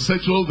 They'll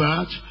settle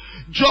that.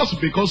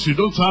 Just because you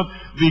don't have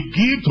the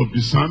gift of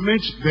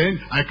discernment, then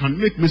I can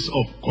make mistake.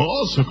 Of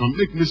course, you can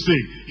make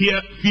mistake.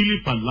 Here,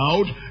 Philip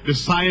allowed the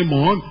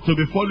Simon to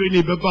be following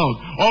him about,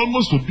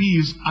 almost to be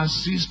his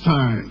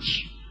assistant.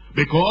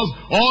 Because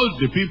all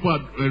the people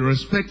had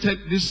respected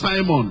this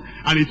Simon.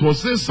 And it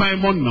was this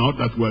Simon now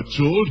that we're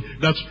told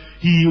that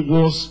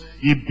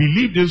he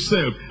believed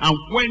himself. And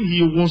when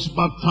he was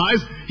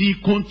baptized, he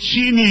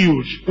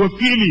continued with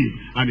Philip.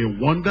 And he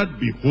wondered,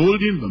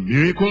 beholding the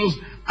miracles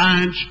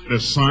and the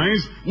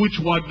signs which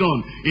were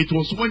done. It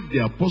was when the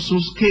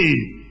apostles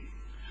came.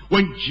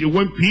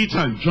 When Peter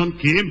and John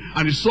came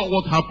and he saw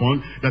what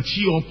happened, that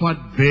he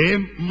offered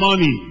them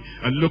money.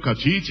 And look at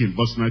it in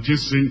verse 19,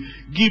 saying,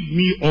 give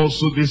me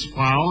also this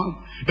power,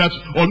 that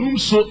on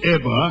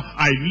whomsoever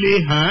I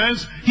lay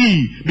hands,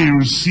 he may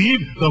receive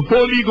the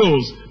Holy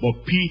Ghost.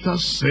 But Peter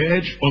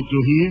said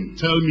unto him,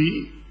 tell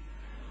me.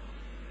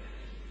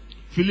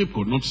 Philip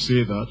could not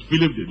say that.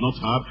 Philip did not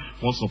have,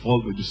 first of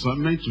all, the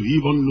discernment to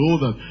even know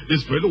that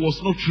this fellow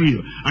was not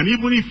real. And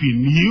even if he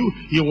knew,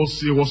 he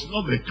was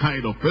not the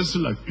kind of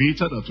person like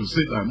Peter that would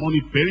say, thy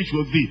money perish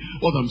with thee.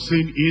 What I'm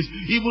saying is,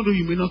 even though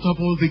you may not have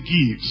all the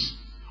gifts,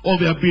 all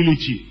the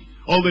ability,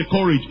 all the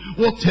courage,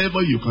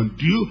 whatever you can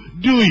do,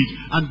 do it.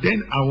 And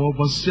then our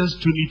overseers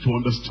too need to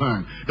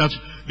understand that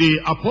the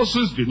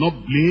apostles did not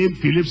blame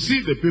Philip.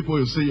 See the people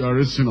you say you are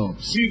raising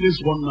up. See this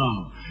one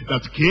now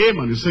that came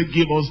and he said,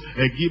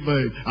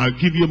 I'll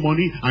give you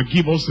money and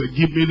give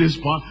me this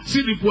power.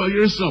 See the people are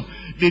raising up.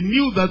 They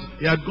knew that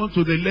he had gone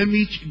to the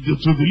limit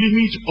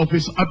of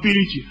his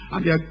ability,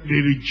 and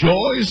they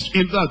rejoiced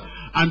in that.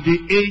 And the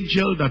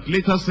angel that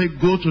later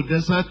said, go to the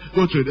desert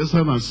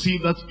and see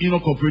that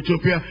eunuch of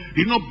Ethiopia,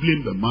 did not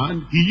blame the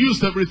man. He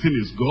used everything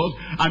as God.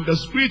 And the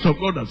Spirit of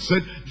God that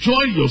said,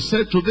 join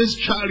yourself to this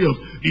chariot,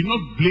 did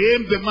not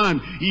blame the man.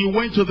 He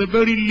went to the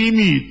very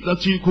limit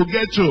that you could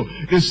get to.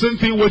 The same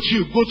thing with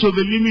you. Go to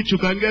the limit you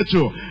can get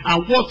to.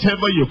 And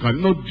whatever you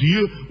cannot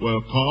do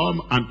will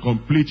come and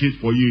complete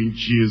it for you in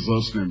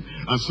Jesus' name.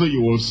 And so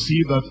you will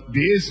see that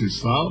this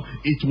is how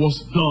it was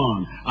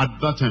done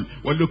at that time.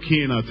 We're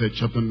looking at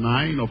chapter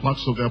 9 of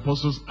Acts of the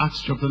Apostles.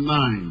 Acts chapter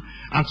 9.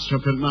 Acts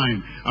chapter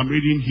 9. I'm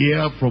reading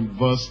here from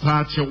verse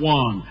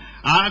 31.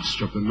 Acts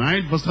chapter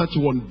 9 verse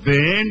 31.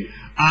 Then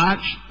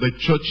at the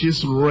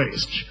churches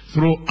rest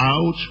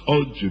throughout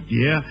all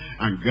Judea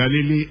and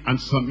Galilee and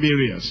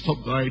Samaria.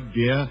 Stop right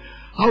there.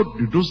 How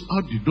did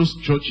those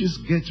churches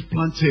get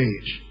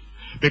planted?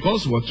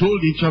 Because we're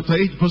told in chapter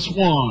 8 verse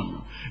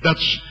 1 that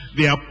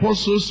the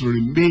apostles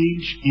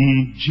remained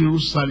in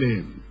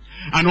Jerusalem.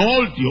 And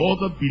all the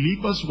other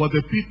believers were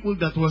the people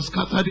that were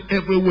scattered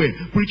everywhere,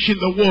 preaching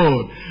the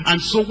word.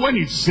 And so when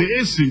it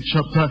says in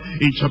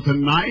chapter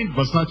 9,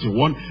 verse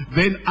 31,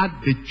 then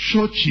at the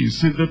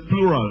churches, in the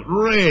plural,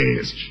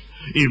 rest.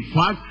 In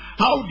fact,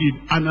 how did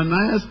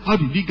Ananias, how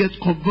did he get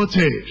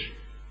converted?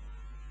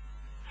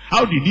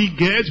 How did he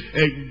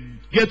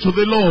get to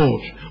the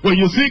Lord? When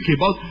you think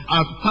about,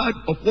 I've heard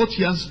of what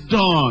he has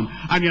done,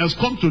 and he has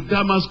come to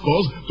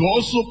Damascus to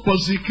also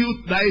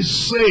persecute thy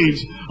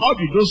saints. How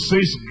did those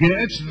saints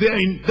get there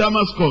in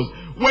Damascus?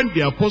 When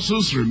the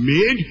apostles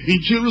remained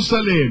in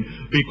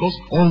Jerusalem, because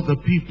all the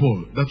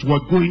people that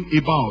were going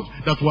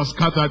about, that were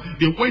scattered,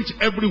 they went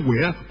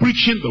everywhere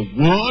preaching the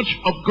word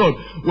of God.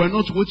 We're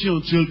not waiting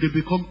until they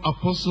become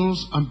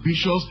apostles and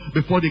bishops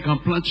before they can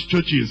plant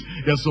churches.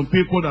 There are some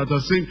people that are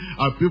saying,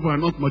 our people are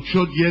not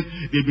matured yet.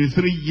 They've been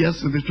 3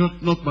 years in the church,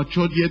 not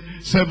matured yet.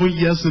 7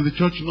 years in the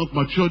church, not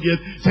matured yet.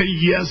 10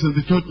 years in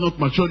the church, not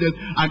matured yet.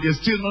 And they're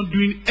still not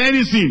doing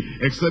anything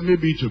except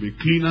maybe to be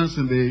cleaners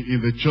in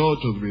the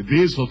church, or to be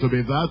this, or to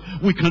be that.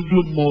 We can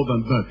do more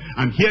than that.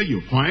 And here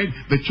you find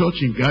the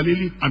church in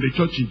Galilee, and the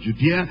church in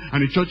Judea,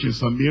 and the church in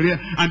Samaria,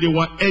 and they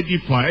were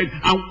edified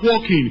and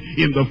walking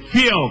in the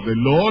fear of the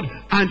Lord,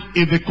 and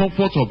in the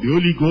comfort of the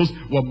Holy Ghost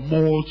were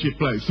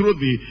multiplied through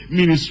the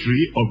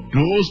ministry of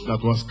those that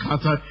were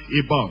scattered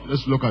about.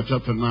 Let's look at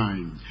chapter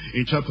 9.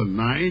 In chapter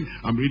 9,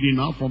 I'm reading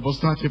now from verse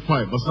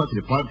 35. Verse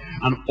 35,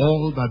 and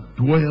all that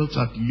dwelt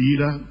at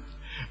Lydda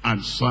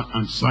and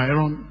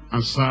Syron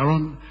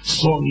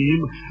saw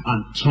him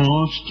and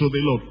turned to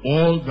the Lord.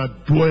 All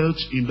that dwelt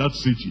in that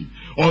city,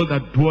 all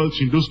that dwelt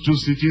in those two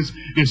cities,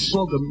 they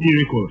saw the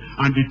miracle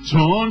and they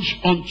turned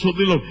unto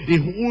the Lord. A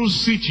whole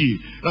city.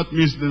 That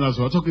means then, as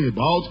we're talking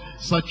about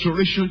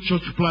saturation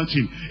church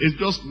planting, it's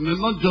just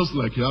not just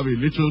like you have a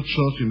little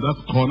church in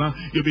that corner.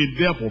 You've been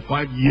there for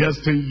 5 years,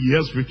 10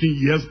 years, 15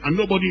 years, and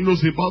nobody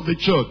knows about the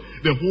church.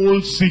 The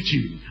whole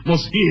city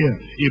must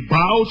hear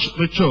about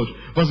the church.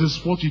 Verses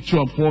 42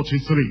 and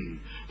 43.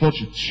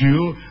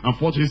 42 and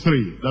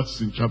 43. That's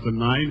in chapter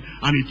 9.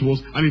 And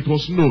it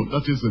was known,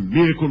 that is the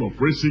miracle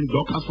of raising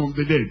Dorcas from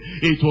the dead.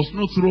 It was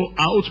known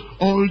throughout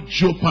all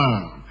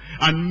Joppa.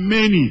 And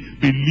many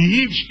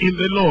believed in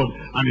the Lord.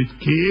 And it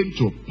came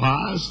to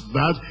pass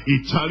that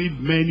he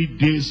tarried many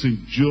days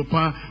in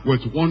Joppa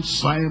with one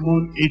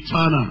Simon a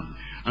tanner.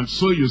 And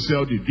so you see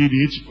how they did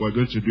it. We're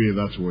going to do it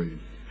that way.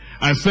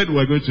 I said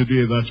we're going to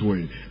do it that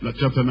way.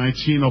 Chapter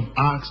 19 of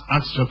Acts,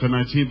 Acts chapter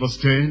 19 verse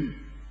 10.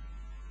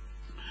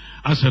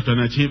 Acts chapter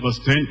 19 verse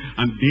 10.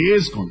 And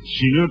days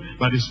continued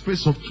by the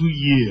space of 2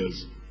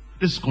 years.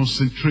 This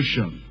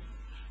concentration.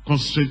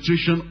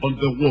 Concentration on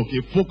the work,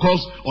 a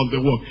focus on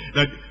the work.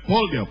 That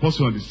Paul the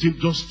apostle and his team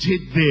just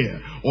stayed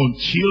there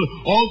until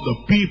all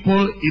the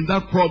people in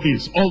that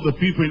province, all the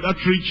people in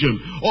that region,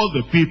 all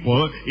the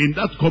people in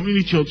that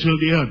community until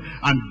the end.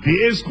 And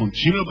days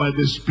continued by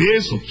the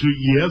space of 2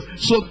 years.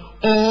 So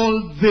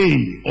all they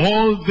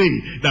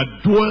that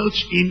dwelt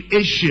in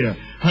Asia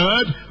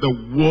heard the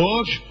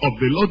word of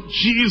the Lord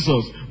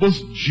Jesus,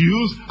 both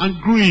Jews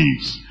and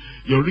Greeks.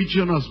 Your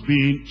region has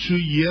been 2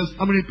 years.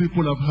 How many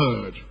people have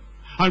heard?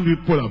 How many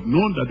people have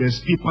known that there's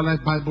Deeper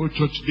Life Bible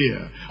Church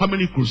there? How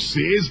many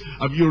crusades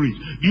have you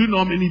reached? Do you know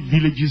how many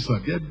villages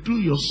are there? Do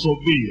your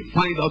survey.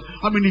 Find out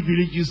how many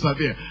villages are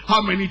there.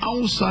 How many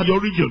towns are your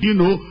region? You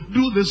know,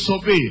 do the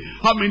survey.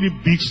 How many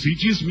big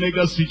cities,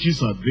 mega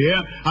cities are there?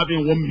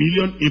 Having 1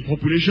 million in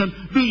population?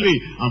 Do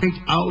it. And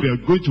find out we are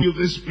going to give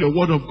this the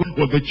word of God.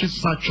 Well, the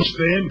church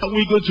then. And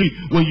we go to it.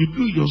 When you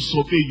do your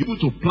survey, you go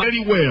to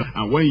very well.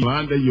 And when you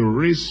are there, you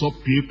raise up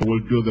people who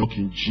will do the work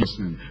in Jesus'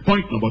 name.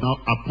 Point number now,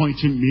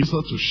 appointing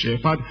ministers to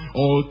shepherd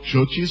all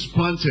churches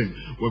planted.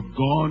 We've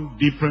gone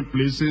different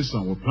places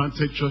and we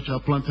planted church, I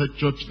planted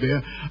church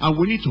there. And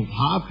we need to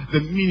have the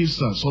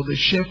ministers or the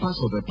shepherds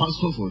or the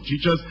pastors or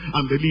teachers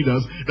and the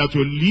leaders that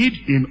will lead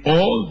in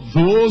all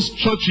those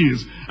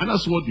churches. And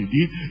that's what they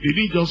did. They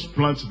didn't just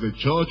plant the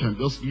church and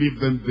just leave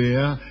them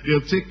there.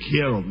 They'll take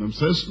care of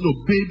themselves. No,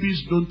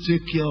 babies don't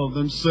take care of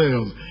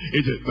themselves.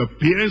 The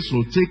parents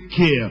will take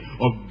care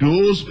of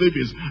those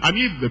babies. And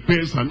if the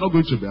parents are not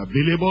going to be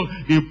available,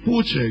 they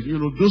put,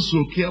 those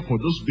who care for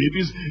those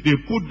babies, they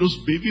put those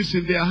babies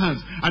in their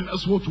hands. And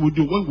that's what we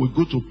do when we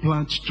go to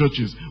plant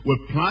churches.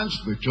 We plant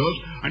the church,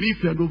 and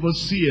if you're an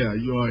overseer,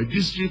 you're a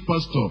district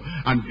pastor,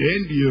 and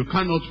then you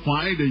cannot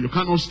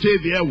stay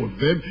there with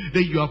them,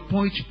 then you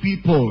appoint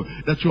people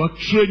that you are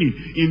training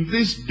in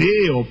this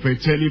day of a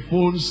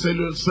telephone, cell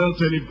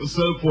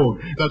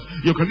phone, that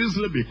you can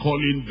easily be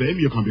calling them.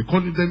 You can be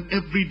calling them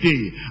every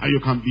day, and you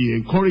can be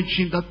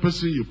encouraging that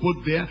person you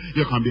put there.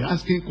 You can be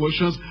asking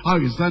questions. How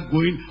is that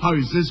going? How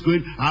is this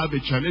going? I have a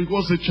challenge.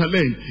 What's the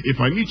challenge? If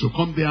I need to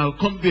come there, I'll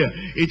come there.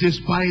 It is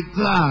by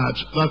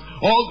that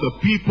all the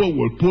people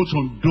will put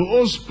on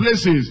those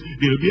places.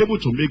 They'll be able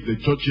to make the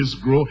churches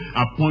grow.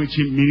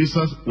 Appointing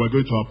ministers, we're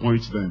going to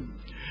appoint them.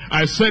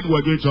 I said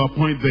we're going to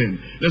appoint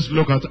them. Let's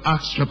look at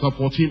Acts chapter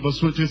 14 verse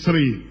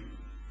 23.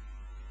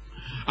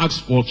 Acts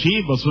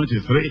 14 verse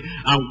 23.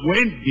 And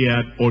when they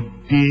had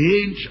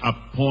ordained,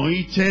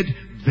 appointed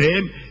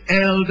them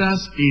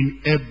elders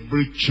in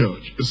every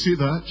church. You see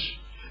that?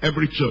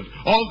 Every church.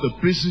 All the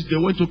places they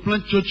went to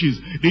plant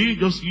churches, they didn't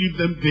just leave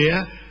them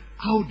there.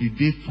 How did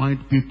they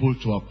find people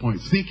to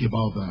appoint? Think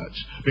about that.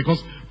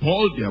 Because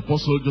Paul the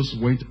apostle just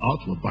went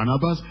out with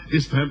Barnabas.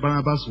 This time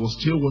Barnabas was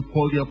still with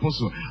Paul the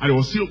apostle. And they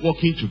were still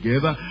working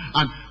together.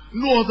 And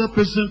no other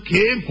person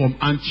came from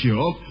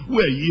Antioch.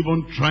 We're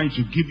even trying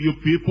to give you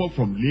people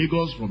from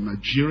Lagos, from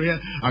Nigeria,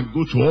 and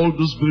go to all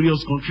those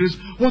various countries.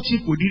 What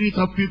if we didn't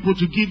have people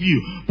to give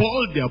you?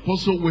 Paul the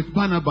apostle with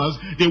Barnabas,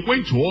 they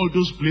went to all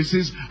those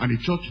places, and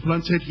a church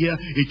planted here,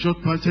 a church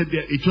planted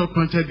there, a church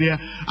planted there.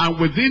 And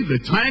within the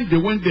time they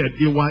went there,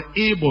 they were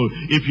able.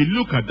 If you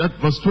look at that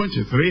verse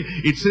 23,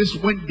 it says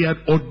when they had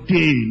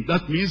ordained,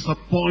 that means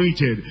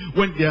appointed.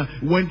 When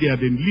they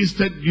had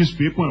enlisted these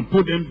people and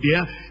put them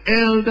there,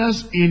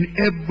 elders in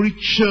every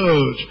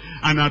church,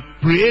 and had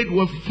prayed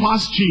with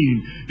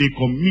fasting, they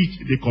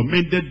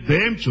commended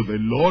them to the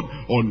Lord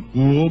on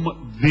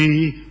whom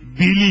they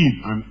believe.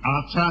 And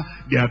after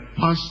they had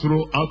passed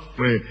throughout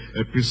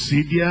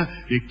Pisidia,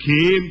 they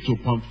came to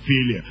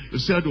Pamphylia. You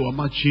see how they were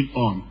marching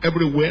on.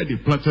 Everywhere they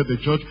planted the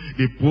church,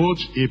 they put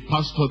a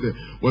pastor there.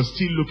 We're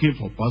still looking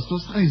for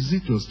pastors. How is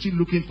it we're still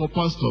looking for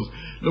pastors?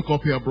 Look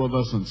up here,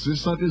 brothers and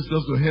sisters. This is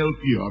just to help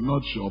you. I'm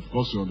not sure, of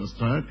course you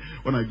understand.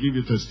 When I give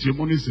you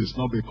testimonies, it's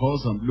not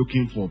because I'm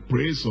looking for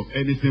praise or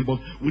anything, but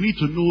we need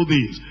to know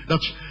this.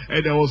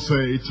 That there was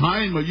a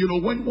time,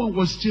 when one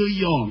was still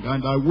young,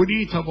 and I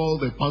wouldn't have all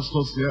the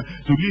pastors there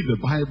to lead the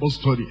Bible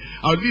study.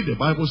 I'll lead the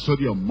Bible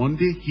study on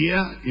Monday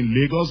here in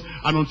Lagos,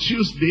 and on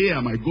Tuesday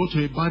I might go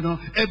to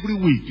Ibadan every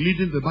week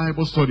leading the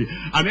Bible study.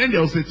 And then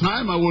there was a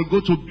time I will go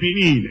to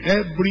Benin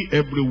every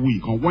every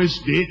week on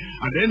Wednesday,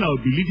 and then I'll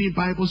be leading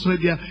Bible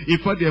study there.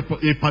 If I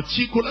a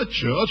particular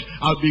church,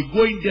 I'll be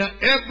going there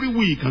every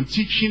week and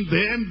teaching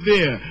them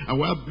there. And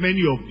we have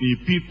many of the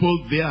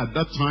people there at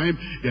that time.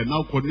 They are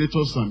now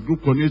coordinators and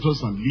group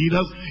coordinators and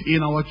leaders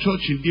in our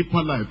church in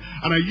Deeper Life.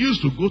 And I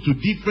used to go to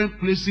different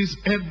places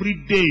every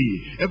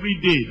day. Every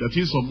day. That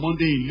is on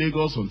Monday in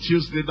Lagos, on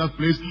Tuesday that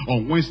place,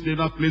 on Wednesday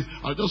that place.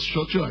 I'll just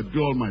short you. I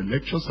do all my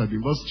lectures at the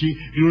university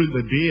during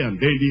the day, and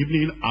then in the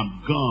evening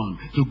I'm gone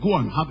to go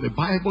and have the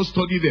Bible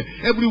study there.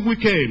 Every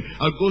weekend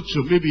I'll go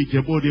to maybe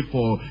Jebode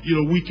for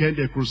weekend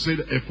crusade,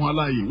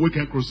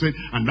 weekend crusade,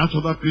 and that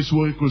other place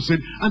where crusade,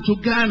 and to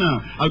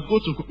Ghana. I'll go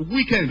to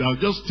weekend. I'll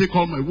just take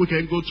all my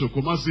weekend, go to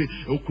Kumasi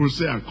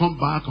crusade, and come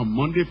back on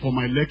Monday for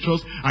my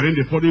lectures. And then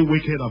the following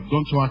weekend I've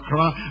gone to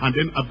Accra, and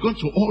then I've gone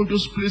to all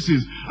those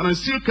places, and I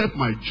still kept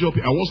my job.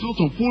 I was not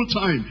on full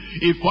time.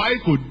 If I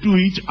could do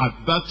it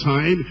at that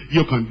time,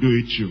 you can do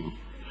it too.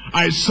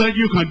 I said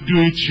you can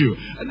do it too.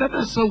 And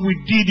that's how we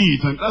did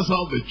it. And that's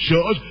how the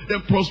church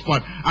then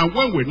prospered. And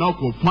when we now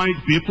could find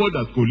people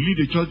that could lead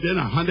the church, then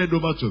I handed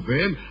over to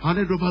them. I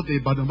handed over the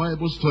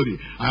Bible study.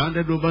 I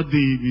handed over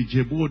the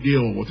Jebode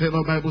or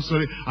whatever Bible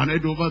study. I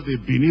handed over the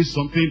Benin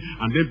something.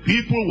 And then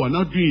people were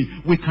not doing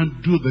it. We can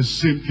do the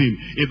same thing.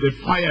 If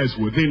the fire is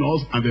within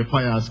us and the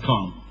fire has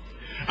come.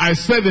 I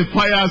said the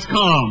fire has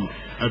come.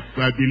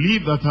 I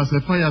believe that as the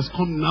fire has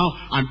come now,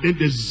 and then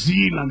the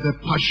zeal and the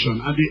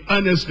passion and the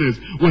earnestness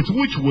with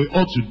which we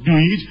ought to do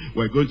it,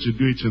 we're going to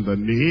do it in the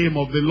name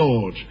of the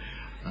Lord.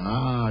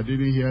 I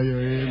didn't hear you,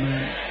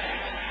 amen.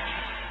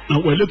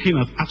 Now we're looking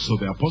at Acts of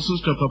the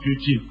Apostles chapter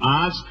 15.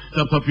 Acts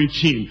chapter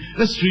 15.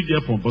 Let's read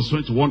there from verse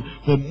 21.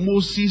 For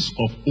Moses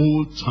of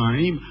old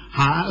time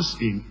has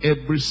in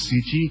every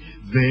city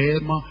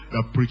them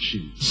that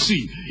preaching.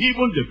 See,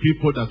 even the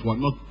people that were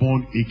not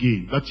born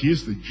again, that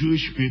is the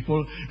Jewish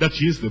people, that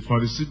is the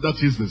Pharisees,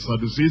 that is the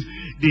Sadducees,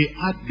 they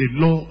had the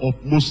law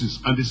of Moses,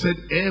 and they said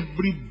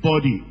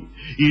everybody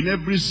in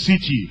every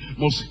city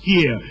must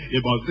hear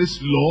about this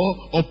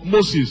law of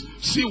Moses.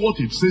 See what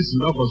it says in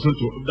that verse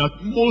 22,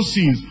 that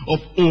Moses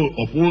of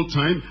old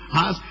time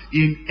has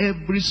in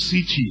every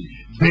city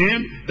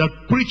them that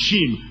preach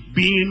him,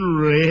 being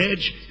read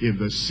in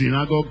the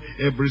synagogue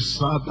every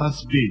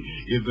Sabbath day.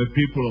 If the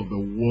people of the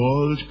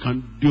world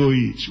can do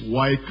it,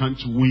 why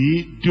can't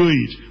we do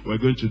it? We're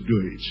going to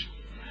do it.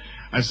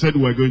 I said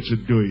we're going to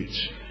do it.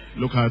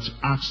 Look at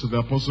Acts of the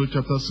Apostle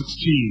chapter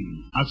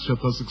 16. Acts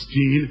chapter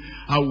 16,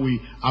 how we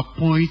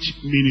appoint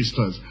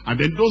ministers. And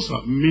then those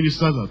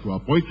ministers that we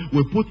appoint,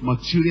 we put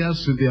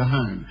materials in their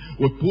hand.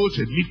 We put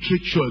a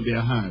literature in their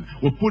hand.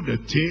 We put the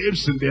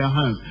tapes in their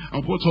hands.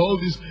 And put all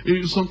this.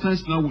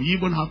 Sometimes now we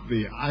even have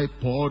the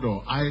iPod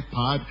or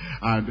iPad,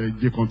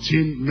 and they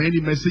contain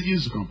many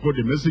messages. You can put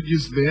the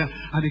messages there,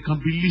 and they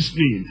can be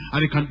listening.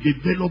 And they can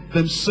develop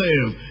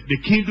themselves. The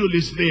Kindle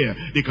is there.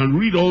 They can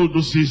read all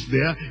those things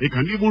there. They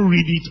can even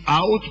read it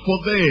out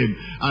for them.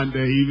 And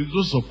if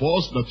those of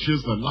us that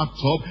use the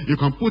laptop, you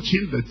can put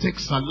in the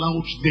text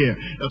aloud there,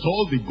 that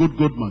all the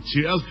good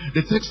materials,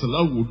 the text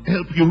aloud would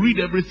help you read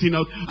everything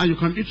out, and you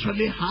can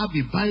literally have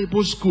a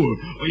Bible school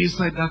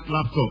inside that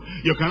laptop.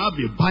 You can have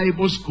a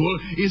Bible school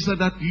inside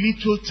that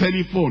little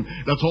telephone,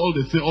 that all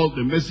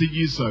the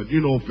messages of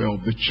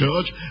the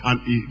church,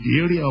 and the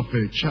area of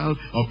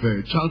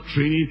child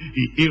training,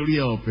 the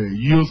area of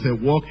youth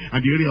work,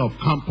 and the area of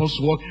campus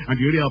work, and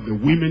the area of the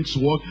women's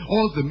work,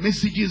 all the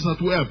messages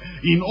that we have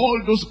in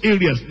all those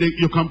areas.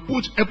 You can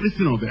put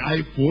everything on the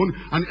iPhone,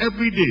 and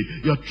every day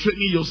you're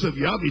training yourself.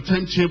 You have a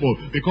timetable,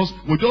 because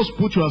we just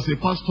put you as a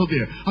pastor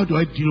there. How do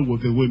I deal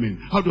with the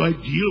women? How do I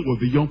deal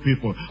with the young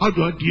people? How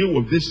do I deal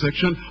with this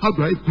section? How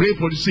do I pray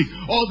for the sick?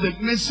 All the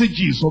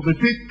messages of the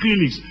faith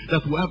clinics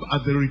that we have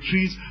at the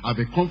retreats, at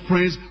the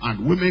conference,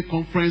 and women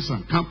conference,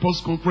 and campus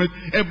conference,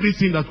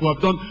 everything that we have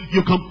done,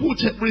 you can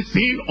put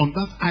everything on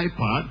that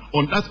iPad,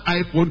 on that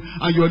iPhone,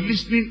 and you're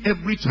listening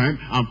every time,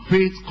 and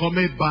faith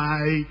cometh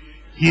by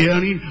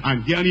hearing,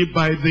 and hearing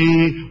by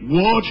the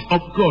word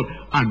of God.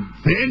 And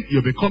then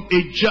you become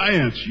a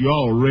giant. You are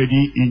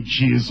already in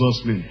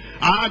Jesus' name.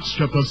 Acts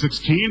chapter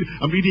 16,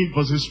 I'm reading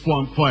verses 4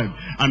 and 5.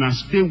 And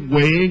as they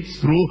went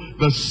through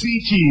the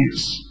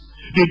cities,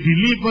 they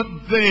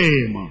delivered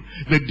them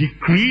the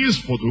decrees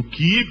for to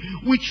keep,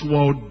 which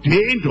were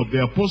ordained of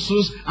the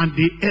apostles and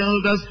the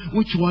elders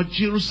which were at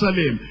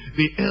Jerusalem.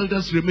 The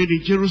elders remained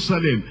in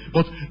Jerusalem,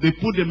 but they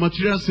put the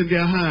materials in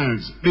their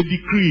hands, the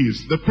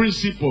decrees, the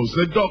principles,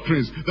 the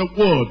doctrines, the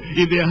word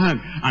in their hand.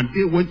 And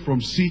they went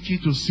from city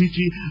to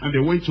city, and they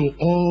went to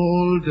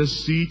all the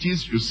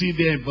cities. You see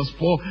there in verse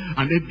 4,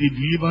 and then they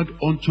delivered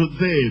unto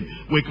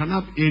them. We can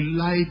have a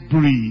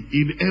library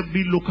in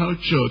every local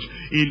church,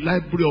 a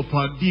library of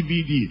our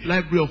DVD,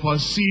 library of our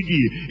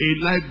CD,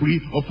 a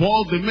library of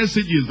all the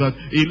messages,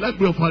 a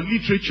library of our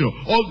literature,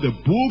 all the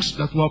books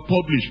that were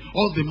published,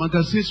 all the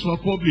magazines were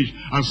published,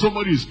 finished. And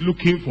somebody is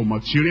looking for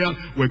material.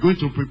 We're going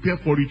to prepare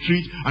for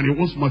retreat, and he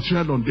wants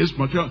material on this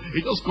material.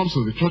 It just comes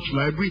to the church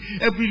library.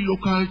 Every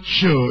local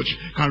church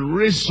can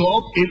raise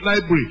up a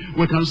library.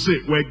 We can say,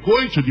 we're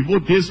going to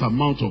devote this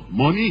amount of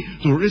money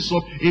to raise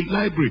up a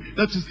library.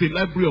 That is the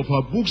library of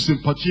our books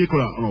in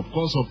particular, and of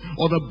course of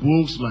other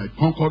books like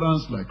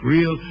concordance, like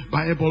real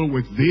Bible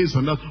with this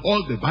and that.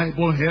 All the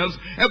Bible helps.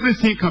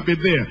 Everything can be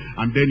there.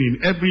 And then in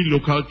every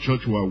local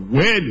church we are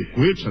well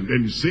equipped. And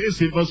then it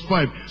says in verse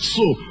 5,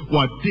 so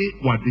were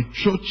the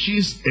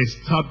churches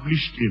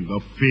established in the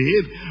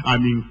faith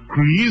and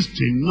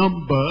increased in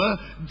number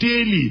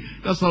daily.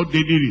 That's how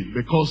they did it,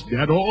 because they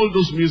had all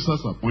those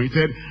ministers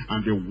appointed,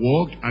 and they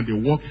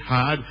worked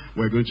hard.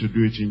 We're going to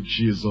do it in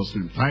Jesus'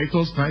 name.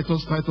 Titus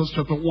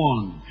chapter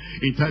 1.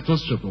 In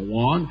Titus chapter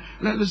 1,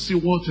 let's see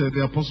what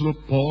the Apostle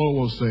Paul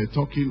was saying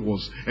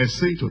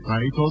to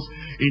Titus.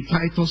 In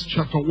Titus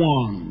chapter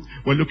 1,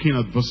 we're looking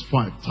at verse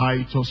 5.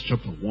 Titus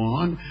chapter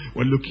 1,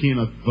 we're looking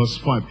at verse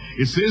 5.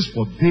 It says,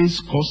 for this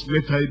cause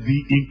let I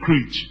thee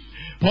increase.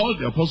 Paul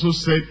the Apostle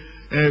said,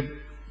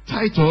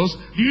 Titus,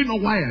 do you know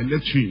why I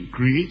let you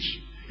increase?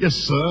 Yes,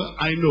 sir,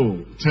 I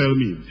know. Tell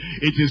me.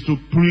 It is to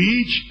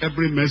preach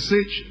every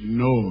message?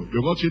 No,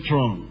 you got it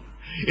wrong.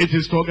 It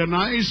is to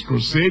organize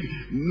crusade?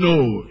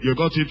 No, you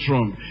got it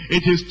wrong.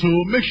 It is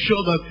to make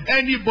sure that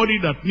anybody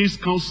that needs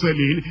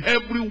counseling,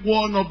 every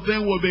one of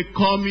them will be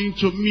coming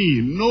to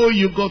me. No,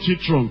 you got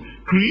it wrong.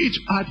 Crete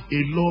had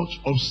a lot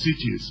of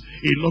cities,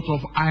 a lot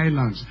of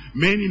islands,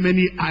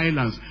 many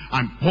islands.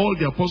 And Paul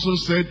the Apostle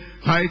said,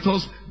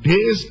 Titus,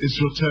 this is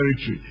your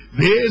territory.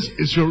 This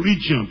is your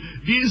region.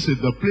 This is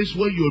the place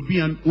where you'll be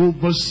an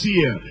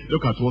overseer.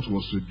 Look at what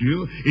was to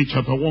do in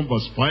chapter 1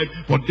 verse 5.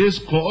 For this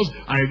cause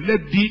I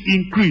let thee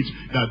increase,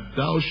 that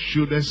thou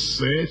shouldest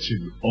set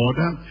in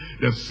order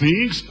the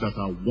things that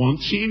are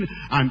wanting,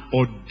 and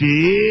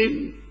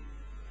ordain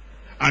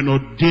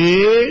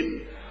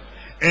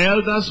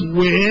elders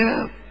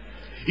where?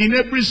 In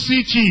every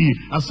city,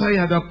 as I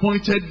had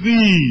appointed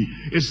thee.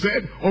 He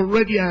said,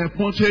 already I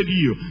appointed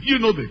you. You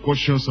know the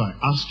questions I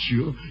asked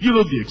you. You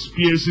know the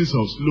experiences I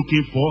was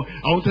looking for.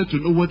 I wanted to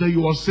know whether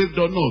you are saved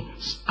or not.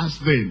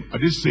 Ask them, are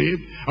they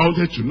saved? I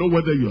wanted to know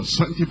whether you are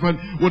sanctified,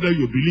 whether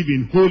you believe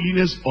in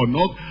holiness or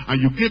not.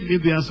 And you gave me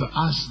the answer.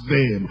 Ask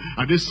them,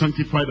 are they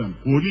sanctified and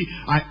holy?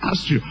 I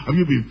asked you, have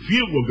you been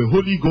filled with the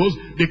Holy Ghost?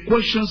 The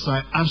questions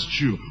I asked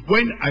you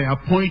when I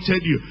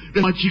appointed you,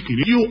 the magic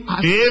in you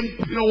asked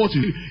them. You know what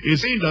it is?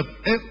 It's saying that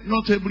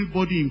not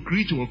everybody in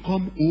Crete will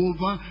come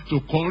over to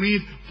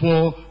Corinth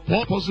for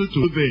Paul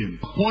to them.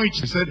 Point,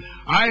 he said,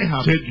 I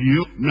have said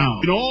you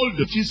now. In all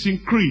the cities in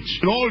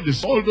Crete, in all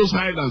those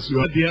islands you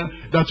are there,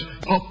 that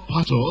are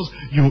pastors,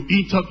 you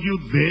interview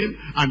them,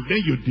 and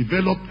then you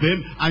develop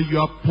them, and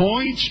you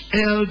appoint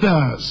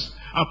elders.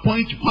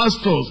 Appoint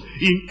pastors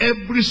in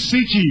every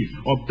city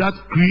of that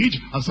Crete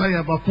as I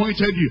have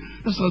appointed you.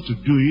 That's how to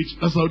do it.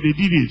 That's how they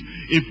did it.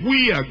 If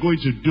we are going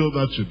to do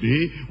that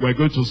today, we're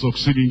going to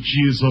succeed in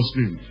Jesus'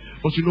 name.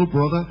 But you know,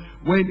 brother,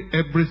 when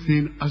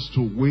everything has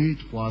to wait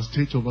for our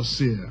state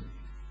overseer,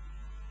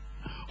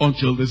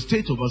 until the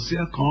state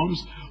overseer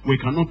comes, we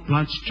cannot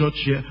plant church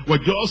here. We're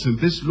just in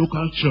this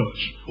local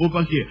church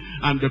over here.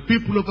 And the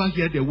people over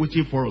here, they're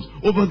waiting for us.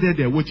 Over there,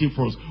 they're waiting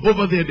for us.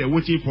 Over there, they're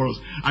waiting for us.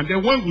 And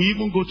then when we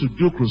even go to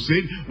do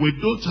crusade, we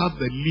don't have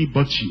the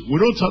liberty. We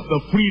don't have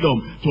the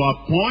freedom to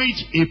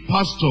appoint a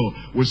pastor.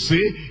 We say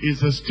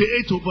it's a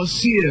state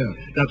overseer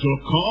that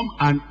will come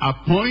and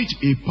appoint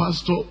a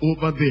pastor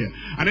over there.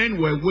 And then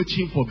we're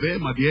waiting for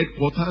them at the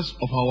headquarters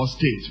of our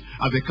state,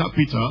 at the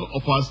capital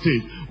of our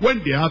state.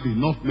 When they have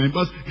enough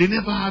members, they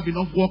never have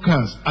enough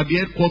workers at the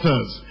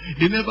headquarters.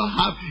 They never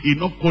have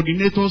enough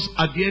coordinators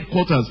at the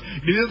headquarters.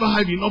 They never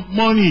have enough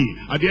money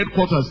at the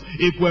headquarters.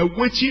 If we're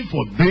waiting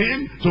for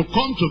them to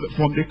come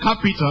from the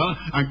capital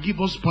and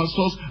give us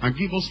pastors and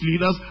give us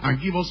leaders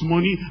and give us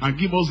money and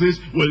give us this,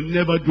 we'll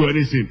never do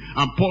anything.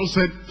 And Paul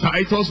said,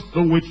 Titus,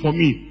 don't wait for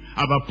me.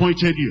 I've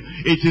appointed you.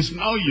 It is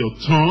now your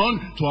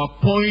turn to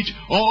appoint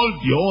all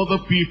the other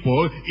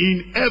people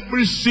in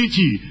every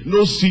city.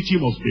 No city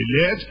must be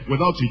led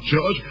without a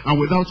church and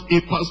without a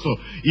pastor.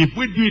 If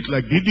we do it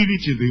like they did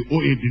it in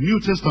the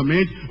New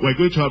Testament, we're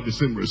going to have the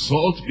same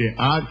result they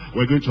had.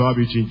 We're going to have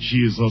it in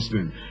Jesus'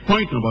 name.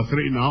 Point number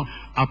 3 now.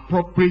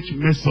 Appropriate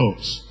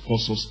methods for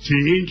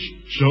sustained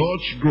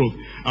church growth.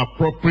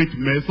 Appropriate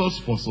methods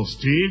for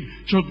sustained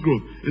church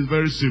growth. It's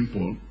very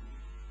simple.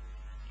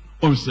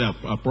 Obviously,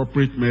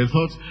 appropriate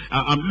methods.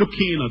 I'm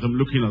looking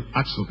at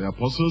Acts of the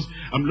Apostles.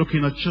 I'm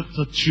looking at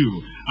chapter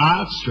 2.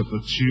 Acts chapter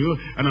 2,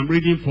 and I'm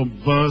reading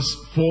from verse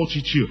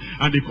 42.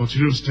 And they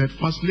continue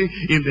steadfastly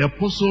in the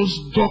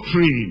apostles'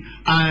 doctrine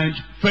and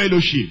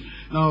fellowship.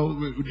 Now,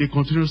 they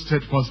continue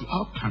steadfastly.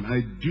 How can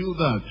I do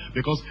that?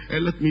 Because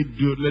let me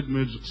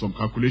do some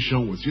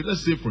calculation with you.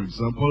 Let's say, for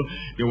example,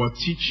 they were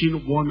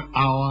teaching 1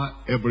 hour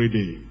every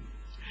day.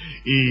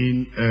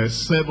 In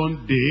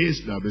 7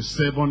 days, there will be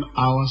 7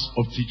 hours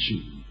of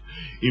teaching.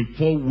 in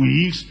 4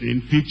 weeks,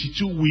 in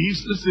 52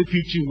 weeks, let's say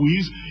 50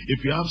 weeks,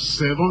 if you have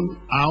 7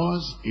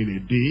 hours in a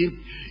day,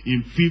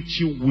 in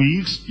 50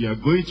 weeks, you are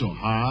going to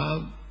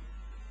have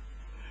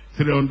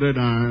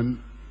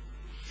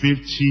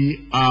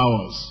 350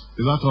 hours.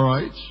 Is that all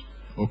right?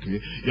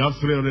 Okay. You have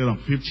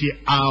 350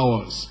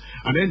 hours.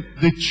 And then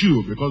the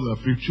 2, because there are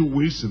 52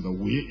 weeks in the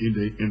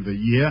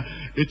year,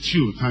 the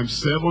 2 times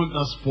 7,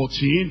 that's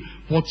 14.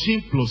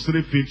 14 plus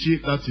 350,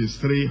 that is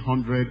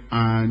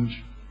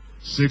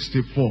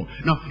 364.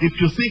 Now,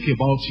 if you think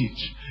about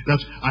it,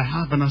 that I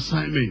have an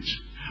assignment,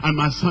 and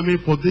my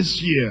assignment for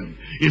this year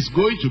is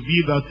going to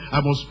be that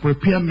I must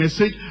prepare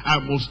message, I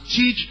must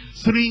teach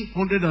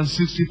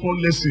 364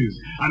 lessons,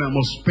 and I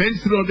must spend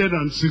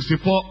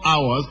 364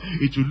 hours.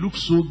 It will look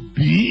so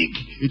big,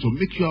 it will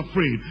make you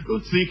afraid.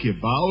 Don't think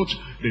about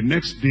the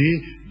next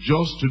day,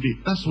 just today.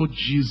 That's what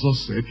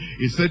Jesus said.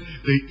 He said,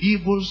 the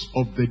evils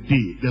of the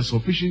day, they're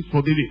sufficient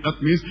for the day.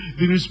 That means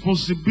the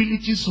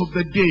responsibilities of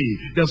the day,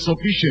 they're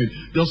sufficient.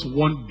 Just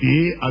one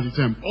day at a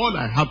time. All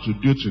I have to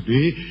do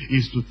today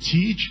is to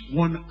teach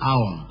 1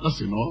 hour.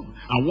 That's enough.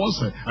 And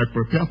once I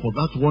prepare for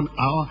that 1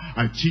 hour,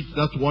 I teach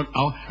that 1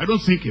 hour. I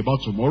don't think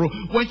about tomorrow.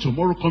 When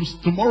tomorrow comes,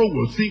 tomorrow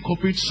will think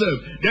of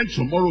itself. Then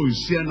tomorrow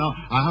is here now.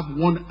 I have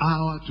 1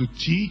 hour to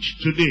teach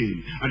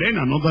today. And then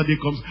another day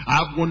comes, I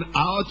have 1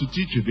 hour to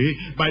teach today.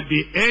 By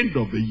the end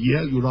of the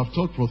year, you have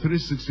taught for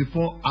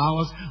 364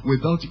 hours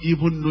without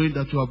even knowing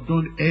that you have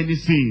done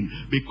anything,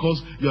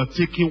 because you are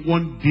taking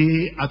 1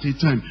 day at a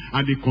time,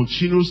 and they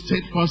continue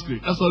steadfastly.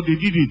 That's how they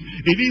did it.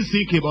 They didn't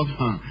think about,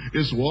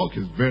 this work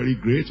is very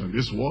great and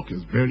this work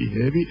is very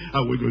heavy,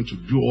 and we're going to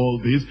do all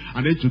this,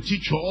 and then to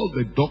teach all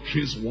the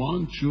doctrines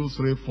 1, 2,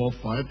 3, 4,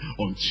 5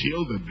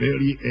 until the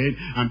very end,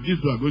 and these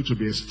are going to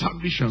be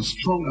established and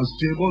strong and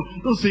stable.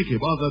 Don't think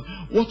about that.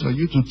 What are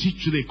you to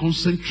teach today?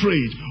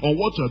 Concentrate on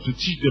what you are to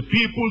teach the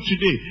people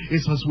today.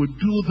 It's as we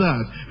do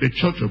that, the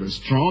church will be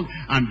strong,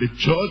 and the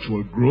church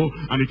will grow,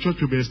 and the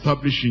church will be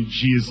established in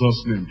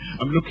Jesus' name.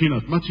 I'm looking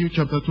at Matthew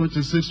chapter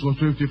 26 verse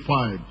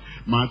 55.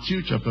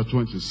 Matthew chapter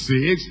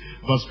 26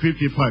 verse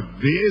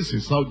 55. This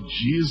is how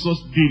Jesus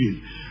did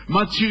it.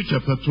 Matthew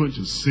chapter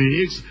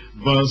 26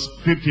 verse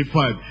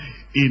 55.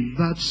 In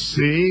that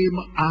same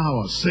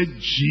hour said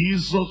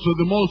Jesus to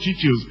the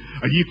multitudes,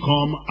 and ye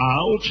come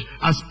out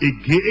as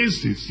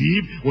against a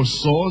thief with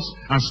swords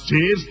and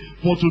staves,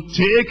 for to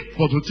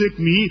take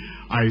me,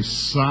 I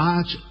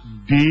sat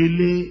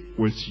daily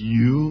with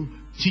you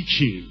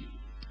teaching.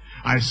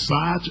 I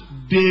sat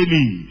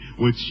daily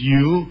with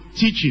you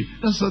teaching.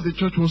 That's how the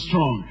church was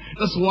strong.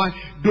 That's why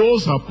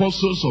those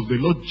apostles of the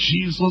Lord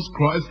Jesus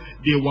Christ,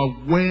 they were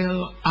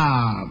well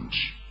armed.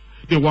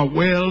 They were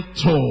well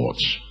taught.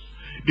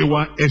 They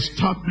were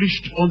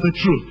established on the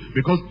truth,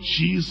 because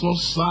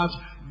Jesus sat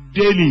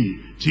daily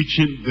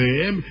teaching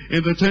them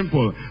in the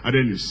temple. And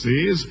then it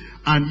says,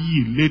 and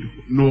ye laid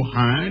no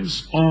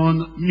hands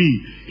on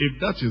me. If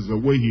that is the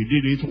way he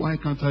did it, why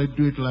can't I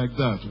do it like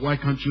that? Why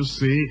can't you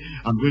say,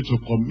 I'm going to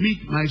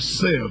commit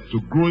myself to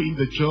growing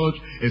the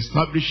church,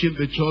 establishing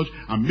the church,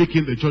 and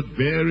making the church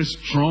very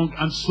strong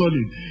and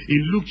solid?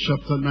 In Luke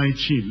chapter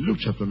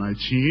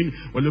 19,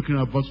 we're looking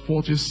at verse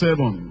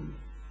 47.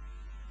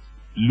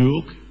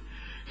 Luke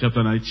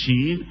chapter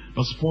 19,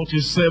 verse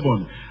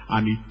 47.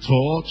 And he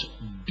taught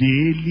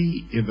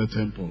daily in the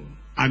temple.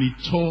 And he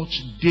taught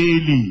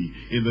daily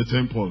in the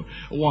temple.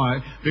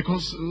 Why?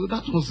 Because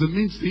that was the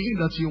main thing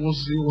that he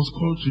was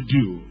called to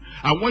do.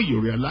 And when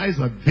you realize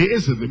that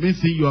this is the main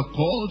thing you are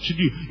called to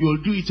do,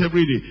 you'll do it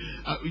every day.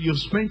 You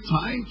spend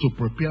time to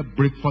prepare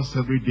breakfast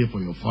every day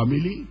for your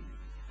family.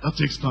 That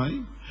takes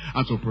time.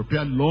 And to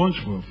prepare lunch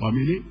for your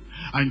family,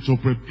 and to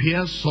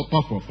prepare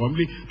supper for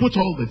family. Put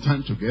all the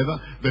time together.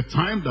 The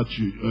time that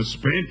you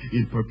spend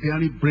in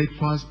preparing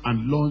breakfast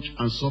and lunch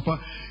and supper,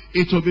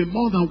 it will be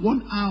more than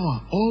 1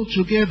 hour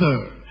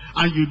altogether.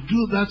 And you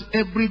do that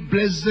every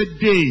blessed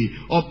day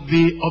of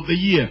the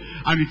year.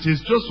 And it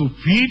is just to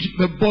feed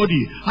the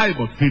body. How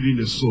about feeding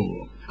the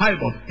soul? How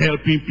about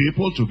helping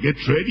people to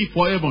get ready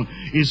for heaven?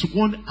 Is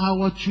 1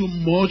 hour too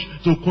much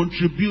to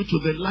contribute to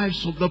the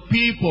lives of the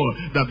people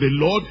that the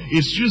Lord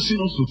is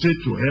using us to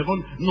take to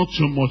heaven? Not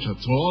too much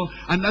at all.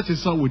 And that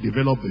is how we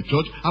develop the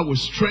church, how we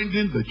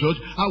strengthen the church,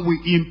 how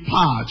we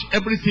impart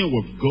everything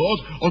we've got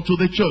onto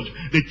the church.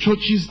 The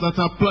churches that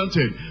are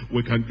planted,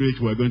 we can do it.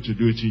 We're going to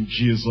do it in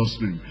Jesus'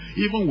 name.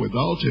 Even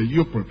without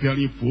you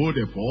preparing food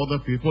for other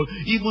people,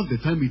 even the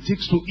time it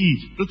takes to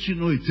eat. Don't you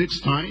know it takes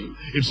time?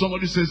 If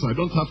somebody says, I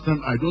don't have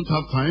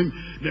time,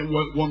 then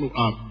one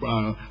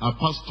a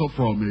pastor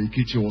from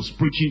Ekiti was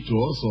preaching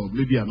to us, or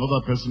maybe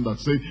another person that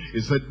said,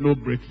 he said, no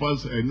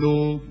breakfast,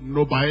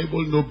 no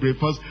Bible, no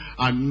breakfast,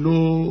 and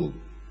no,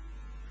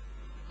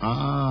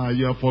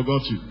 you have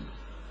forgotten.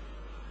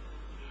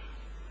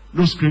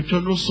 No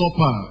scripture, no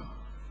supper.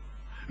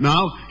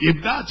 Now,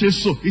 if that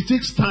is so, it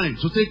takes time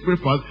to take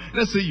breakfast.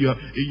 Let's say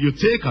you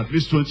take at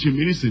least 20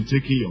 minutes in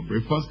taking your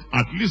breakfast,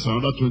 at least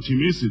another 20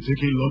 minutes in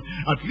taking lunch,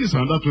 at least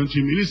another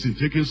 20 minutes in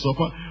taking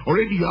supper.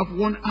 Already you have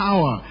 1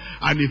 hour.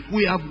 And if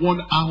we have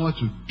 1 hour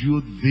to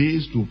do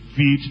this, to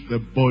feed the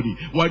body,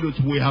 why don't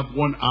we have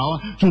 1 hour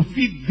to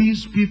feed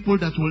these people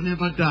that will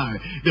never die?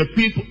 The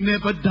people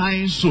never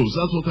dying souls.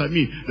 That's what I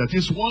mean. That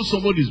is, once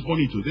somebody is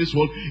born into this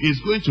world, is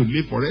going to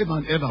live forever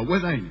and ever,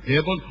 whether in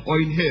heaven or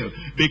in hell.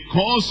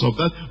 Because of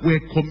that,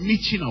 we're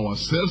committing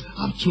ourselves.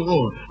 After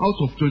all, out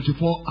of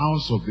 24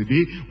 hours of the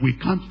day, we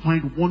can't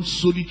find one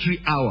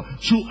solitary hour,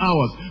 2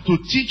 hours, to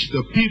teach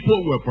the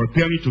people we're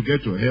preparing to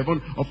get to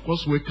heaven. Of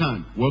course we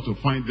can. We have to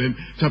find them.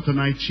 Chapter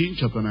 19,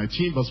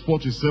 verse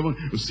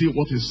 47, you see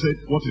what is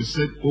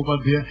said over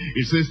there.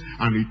 It says,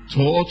 and he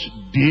taught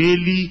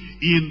daily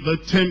in the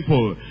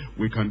temple.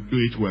 We can do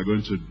it, we're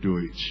going to do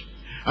it.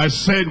 I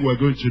said we're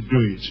going to do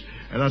it.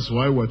 And that's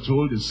why we're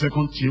told in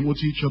 2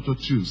 Timothy chapter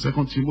 2. 2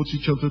 Timothy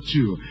chapter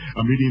 2.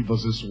 I'm reading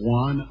verses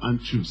 1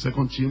 and 2.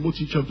 2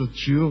 Timothy chapter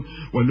 2.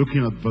 We're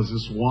looking at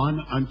verses 1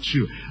 and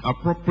 2.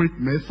 Appropriate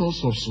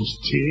methods of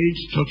sustained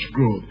church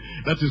growth.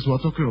 That is, we're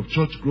talking of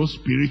church growth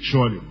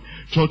spiritually.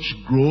 Church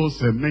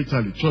growth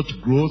mentally.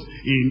 Church growth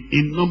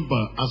in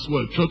number as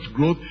well. Church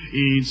growth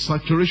in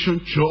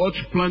saturation,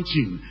 church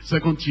planting. 2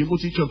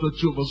 Timothy chapter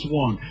 2 verse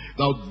 1.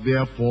 Thou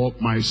therefore,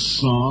 my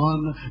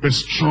son, be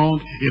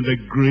strong in the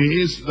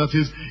grace that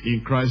is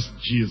in Christ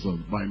Jesus.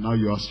 By now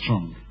you are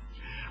strong.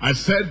 I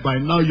said by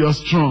now you are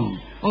strong.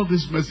 All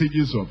these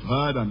messages you've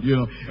heard, and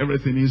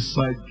everything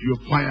inside you,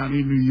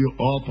 firing you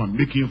up and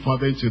making you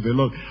fervent in the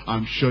Lord,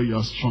 I'm sure you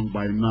are strong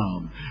by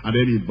now. And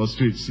then in verse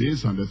 2 it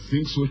says, and the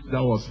things which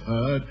thou hast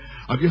heard,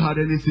 have you heard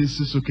anything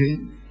since you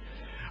came?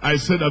 I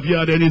said, have you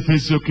heard anything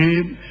since you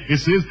came? It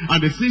says,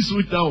 and the things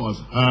which thou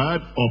hast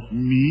heard of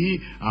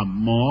me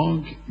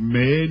among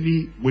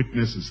many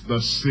witnesses, the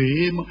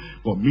same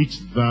commit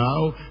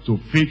thou to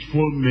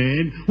faithful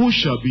men, who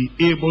shall be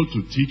able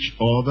to teach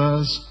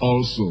others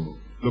also.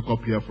 Look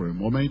up here for a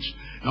moment.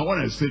 Now when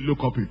I say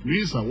look up, it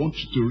means I want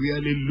you to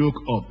really look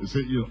up. You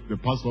say, the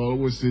pastor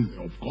always says,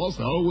 of course,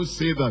 I always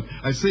say that.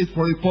 I say it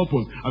for a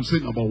purpose. I'm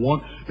saying, number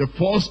one, the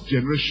first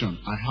generation,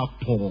 I have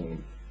Paul.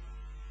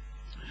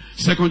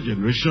 Second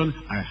generation,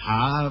 I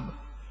have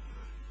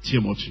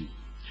Timothy.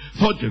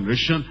 Third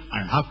generation,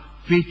 I have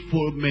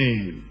faithful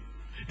men.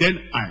 Then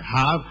I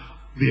have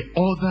the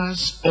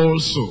others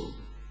also.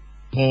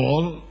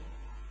 Paul,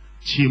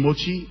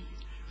 Timothy,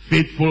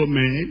 faithful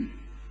men,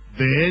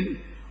 then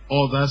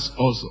others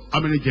also.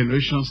 How many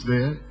generations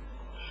there?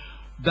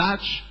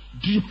 That's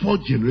 4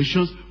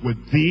 generations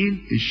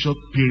within a short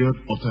period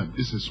of time.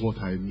 This is what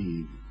I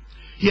mean.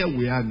 Here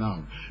we are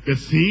now. The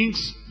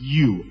things,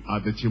 you are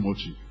the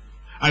Timothy.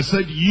 I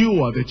said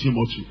you are the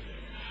Timothy.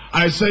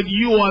 I said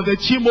you are the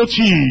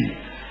Timothy.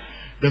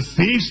 The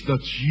things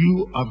that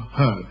you have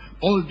heard,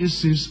 all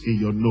this is in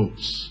your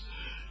notes.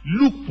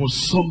 Look for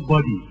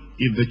somebody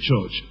in the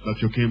church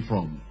that you came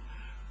from.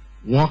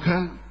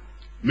 Worker,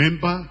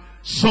 member,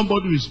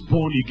 somebody who is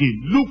born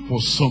again. Look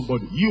for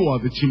somebody. You are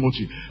the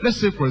Timothy.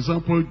 Let's say, for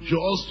example,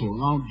 just to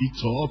round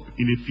it up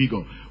in a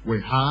figure,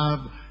 we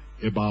have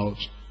about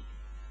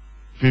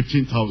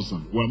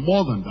 15,000. Well,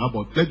 more than that,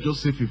 but let's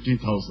just say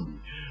 15,000.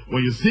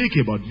 When you think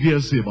about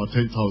VSA, about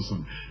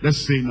 10,000. Let's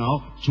say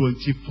now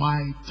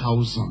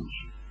 25,000.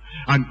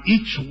 And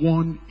each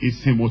one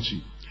is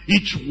Timothy.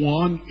 Each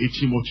one is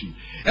Timothy.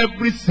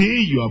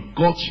 Everything you have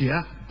got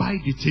here, buy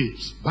the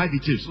tapes. Buy the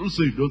tapes. Don't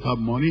say you don't have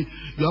money.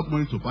 You have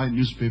money to buy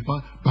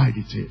newspaper, buy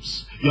the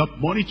tapes. You have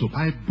money to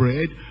buy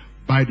bread,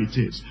 buy the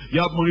tapes. You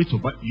have money to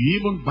buy, you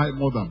even buy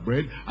more than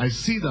bread. I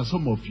see that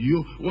some of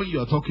you, when you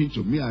are talking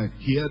to me, I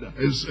hear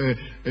that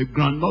a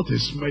granite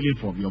is smelling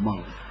from your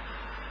mouth.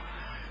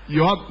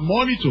 You have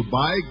money to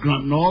buy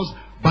granules,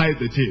 buy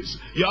the tapes.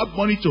 You have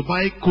money to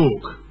buy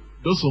Coke.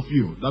 Those of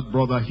you, that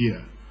brother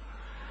here,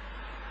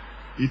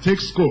 he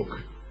takes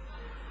Coke.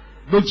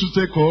 Don't you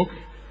take Coke?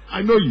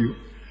 I know you.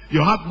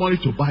 You have money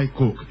to buy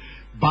Coke.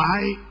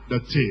 Buy the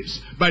tapes.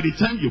 By the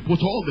time you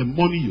put all the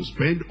money you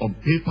spend on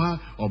paper,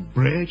 on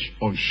bread,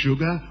 on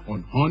sugar,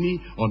 on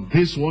honey, on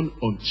this one,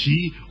 on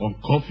tea, on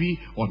coffee,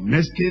 on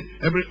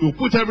Nescafe, you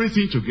put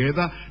everything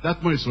together,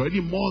 that money is already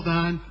more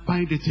than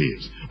buying the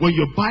tapes. When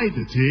you buy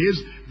the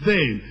tapes,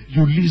 then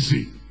you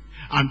listen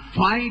and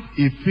find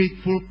a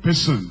faithful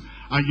person,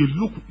 and you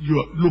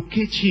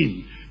locate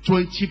him.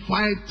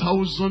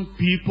 25,000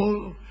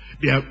 people,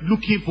 they are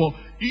looking for.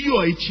 You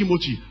are a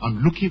Timothy.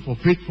 I'm looking for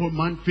faithful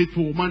man,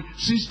 faithful woman.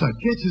 Sister,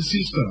 get a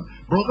sister.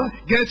 Brother,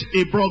 get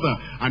a brother.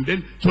 And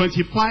then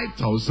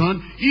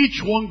 25,000,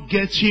 each one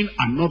getting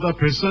another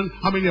person.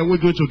 How many are we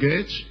going to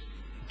get?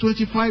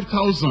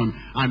 25,000.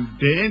 And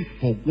then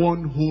for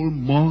 1 whole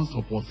month,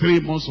 or for 3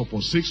 months, or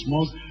for 6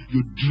 months,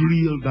 you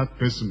drill that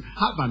person.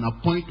 Have an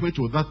appointment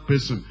with that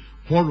person.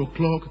 4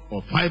 o'clock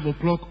or 5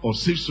 o'clock or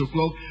 6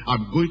 o'clock,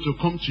 I'm going to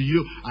come to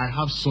you. I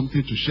have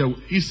something to share.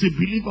 He's a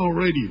believer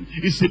already.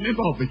 He's a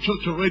member of the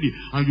church already.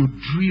 And you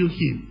drill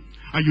him.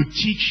 and you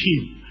teach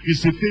him.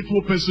 He's a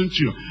faithful person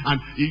to you, and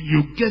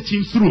you get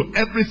him through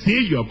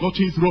everything you have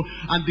gotten through,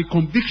 and the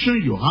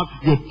conviction you have,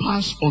 you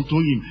pass on to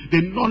him.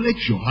 The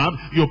knowledge you have,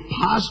 you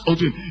pass on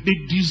to him. The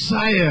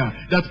desire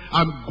that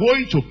I'm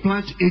going to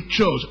plant a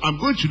church, I'm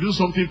going to do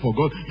something for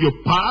God, you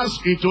pass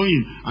it to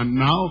him. And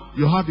now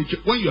you have it.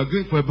 When you are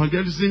going for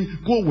evangelism,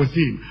 go with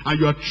him, and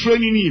you are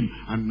training him.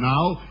 And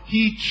now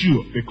he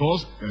too,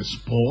 because there's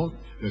Paul,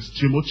 there's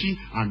Timothy,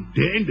 and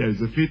then there's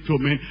the faithful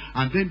men,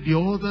 and then the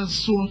others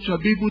so shall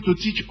be able to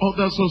teach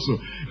others also.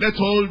 Let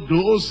all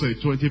those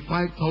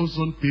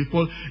 25,000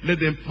 people, let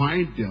them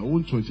find their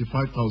own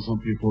 25,000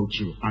 people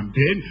too. And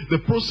then the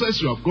process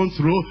you have gone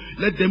through,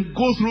 let them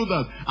go through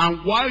that.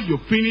 And while you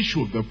finish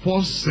with the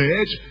first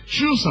set,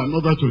 choose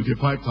another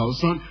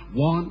 25,000,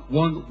 one,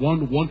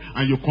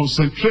 and you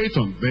concentrate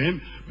on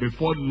them.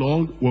 Before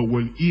long, we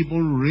will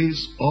even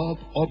raise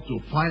up to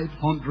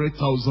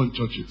 500,000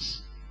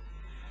 churches.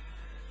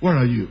 Where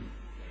are you?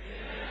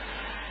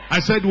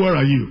 I said, where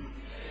are you?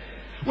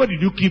 Where did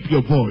you keep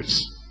your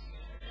voice?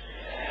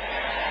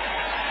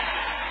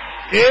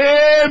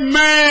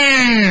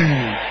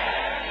 Amen.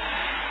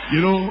 You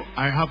know,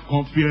 I have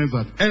confidence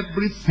that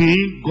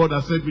everything God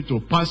has sent me to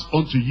pass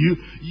on to you,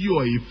 you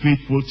are a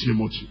faithful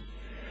Timothy.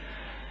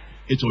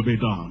 It will be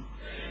done.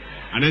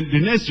 And then the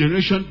next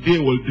generation, they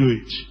will do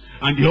it.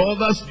 And the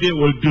others, they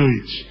will do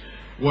it.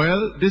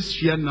 Well,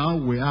 this year now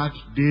we had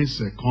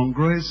this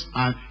Congress,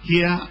 and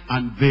here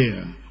and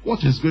there.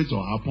 What is going to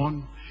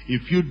happen?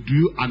 If you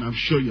do, and I'm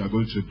sure you are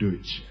going to do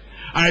it.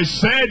 I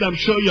said I'm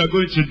sure you are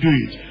going to do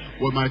it.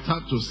 We might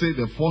have to say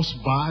the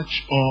first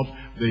batch of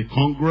the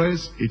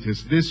Congress, it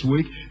is this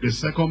week. The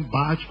second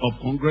batch of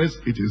Congress,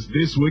 it is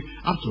this week.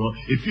 After all,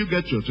 if you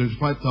get your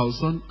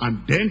 25,000,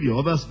 and then the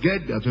others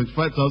get their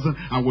 25,000,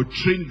 and we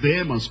train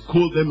them and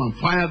school them and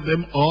fire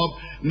them up,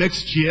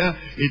 next year,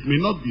 it may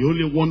not be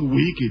only 1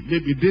 week, it may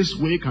be this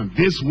week and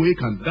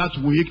that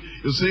week.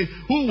 You say,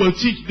 who will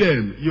teach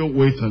them? You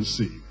wait and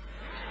see.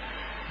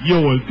 You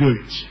will do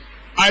it.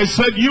 I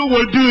said you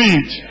will do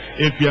it.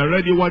 If you are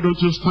ready, why don't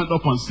you stand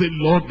up and say,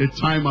 Lord, the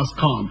time has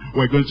come.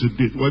 We're going to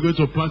do it. We're going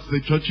to plant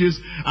the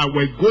churches, and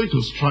we're going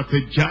to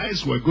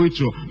strategize. We're going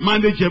to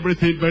manage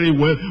everything very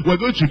well. We're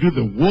going to do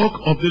the work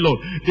of the Lord.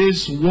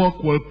 This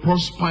work will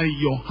prosper in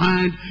your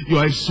hand. You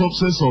are a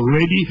success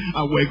already,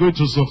 and we're going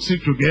to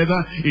succeed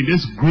together in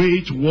this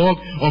great work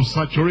of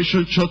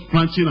saturation, church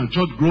planting, and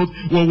church growth.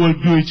 We will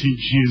do it in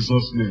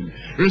Jesus' name.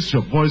 Raise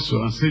your voice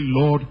and say,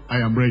 Lord, I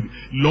am ready.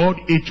 Lord,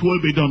 it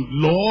will be done.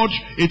 Lord,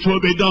 it will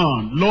be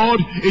done.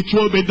 Lord, it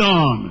will be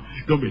done.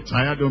 Don't be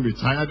tired, don't be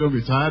tired, don't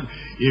be tired.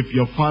 If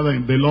your father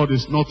in the Lord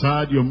is not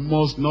tired, you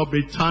must not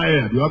be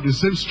tired. You have the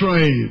same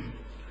strength.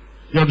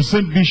 You have the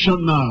same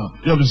vision now.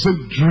 You have the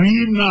same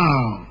dream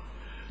now.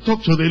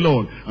 Talk to the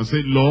Lord and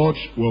say, Lord,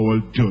 we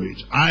will do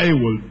it. I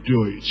will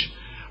do it.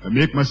 I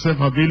make myself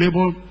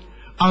available.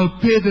 I'll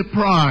pay the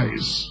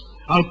price.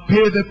 I'll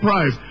pay the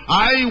price.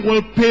 I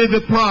will pay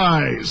the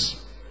price.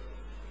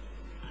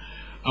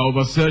 Our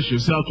overseers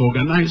should say how to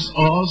organize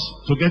us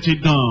to get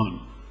it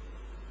done.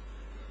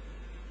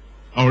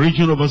 Our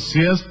regional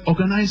overseers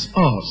organize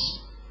us.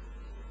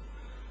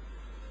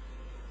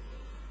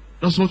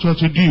 That's what we have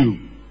to do.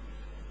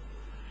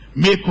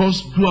 Make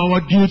us do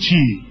our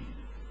duty.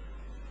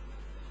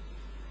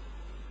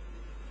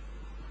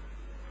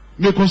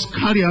 Make us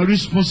carry our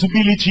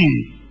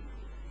responsibility.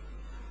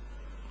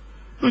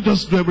 Don't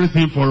just do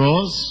everything for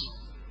us.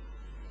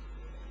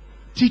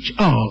 Teach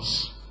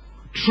us.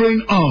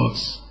 Train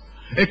us.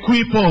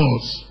 Equip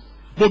us.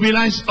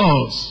 Mobilize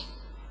us.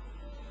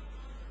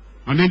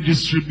 And then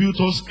distribute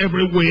us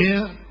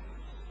everywhere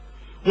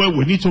where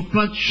we need to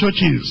plant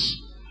churches.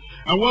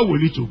 And where we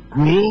need to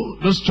grow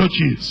those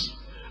churches.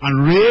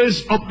 And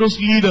raise up those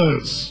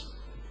leaders.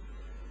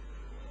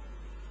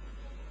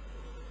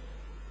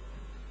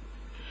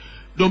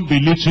 Don't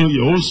belittle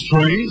your own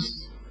strength.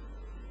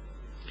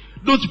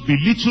 Don't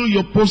belittle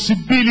your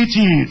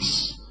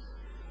possibilities.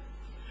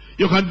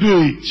 You can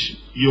do it.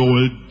 You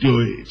will do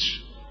it.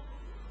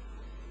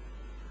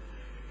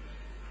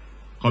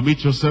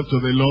 Commit yourself to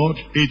the Lord.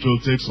 It will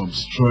take some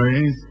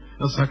strength,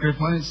 a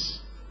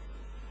sacrifice.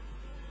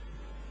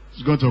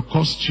 It's going to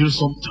cost you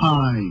some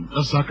time,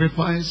 a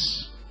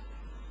sacrifice.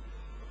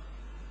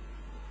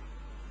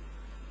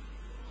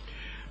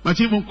 Might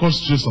even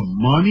cost you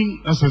some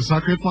money, as a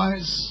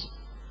sacrifice.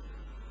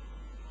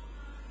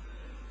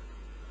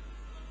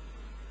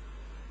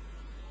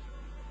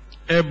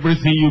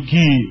 Everything you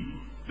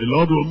give, the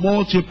Lord will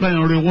multiply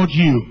and reward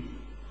you.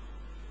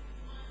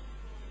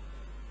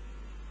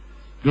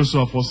 Those who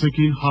are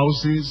forsaking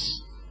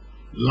houses,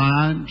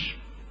 land,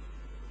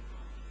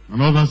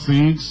 and other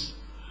things,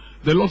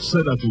 the Lord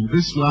said that in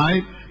this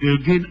life, they'll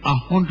gain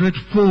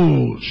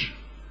 100-fold.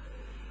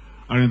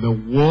 And in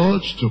the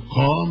world to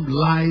come,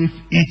 life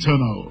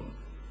eternal.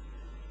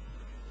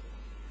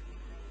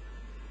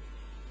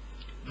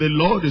 The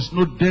Lord is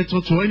no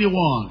debtor to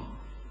anyone.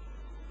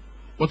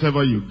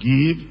 Whatever you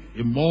give,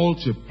 He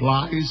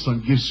multiplies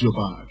and gives you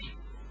back.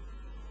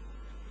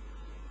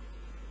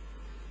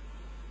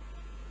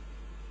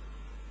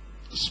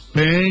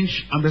 spent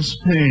and be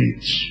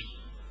spent.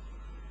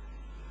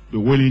 Be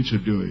willing to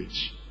do it.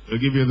 He'll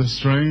give you the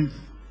strength,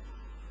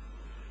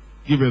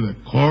 give you the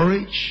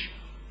courage.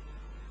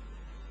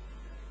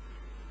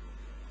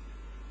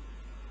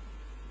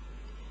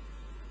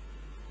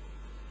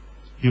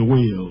 He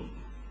will.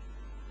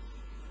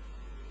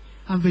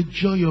 And the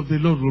joy of the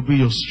Lord will be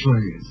your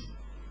strength.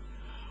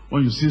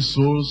 When you see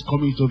souls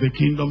coming to the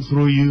kingdom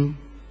through you,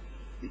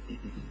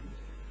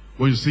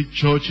 when you see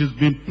churches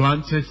being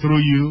planted through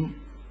you,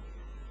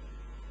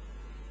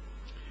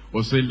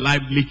 or say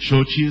lively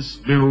churches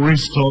being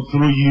restored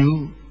through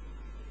you,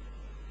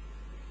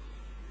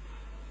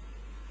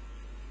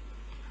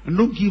 and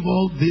don't give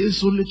all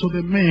this only to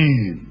the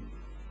men.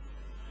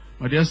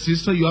 My dear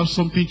sister, you have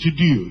something to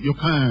do. You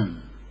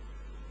can.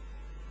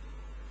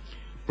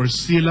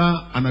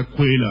 Priscilla and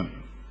Aquila,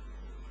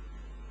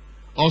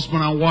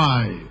 husband and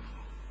wife,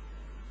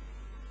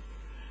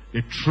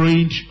 they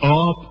trained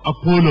up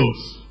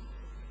Apollos.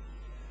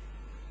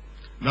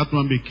 That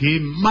one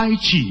became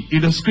mighty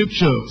in the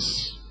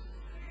scriptures.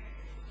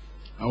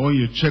 And when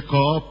you check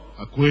up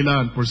Aquila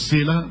and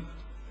Priscilla,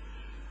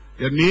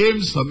 their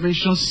names are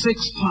mentioned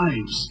 6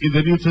 times in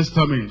the New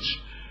Testament.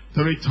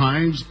 3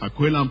 times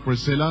Aquila and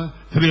Priscilla,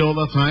 3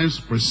 other times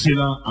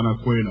Priscilla and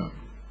Aquila.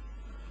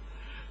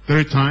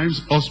 3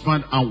 times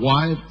husband and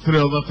wife, 3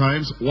 other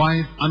times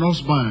wife and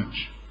husband.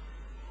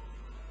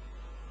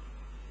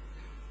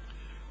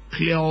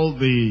 Clear all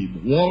the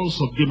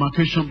walls of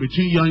demarcation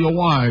between you and your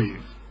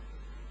wife.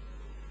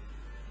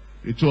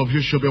 The 2 of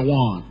you should be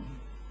one.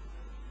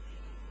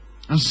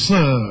 And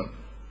serve.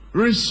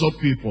 Raise up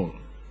people.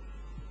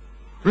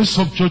 Raise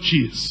up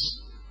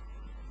churches.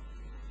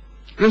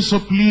 Raise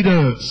up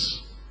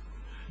leaders.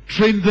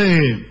 Train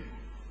them.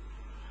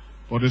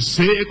 For the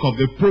sake of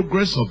the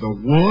progress of the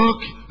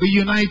work, be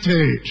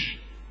united.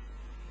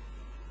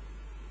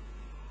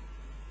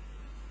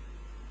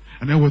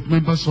 And then with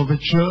members of the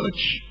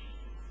church,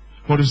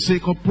 for the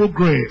sake of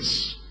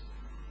progress.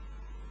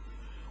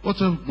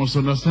 What I must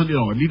understand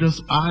our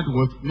leaders add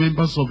with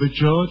members of the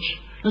church,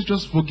 let's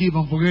just forgive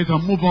and forget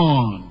and move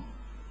on.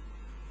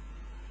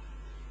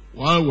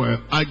 While we're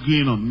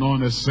arguing on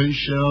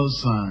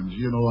non-essentials and,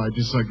 I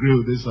disagree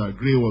with this, I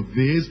agree with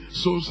this,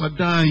 souls are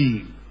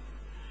dying.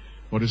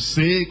 For the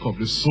sake of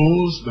the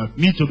souls that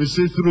need to be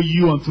saved through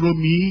you and through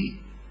me,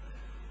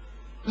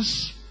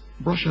 let's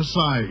brush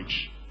aside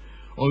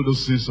all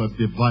those things that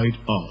divide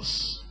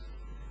us.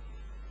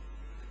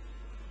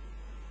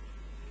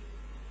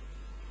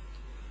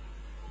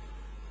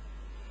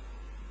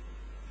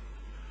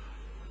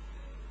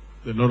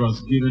 The Lord has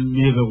given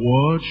me the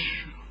word,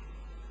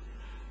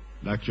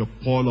 like your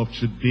Paul of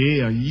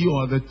today, and you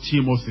are the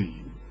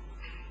Timothy.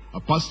 I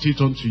passed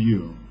it on to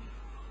you.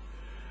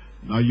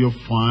 Now you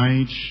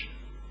find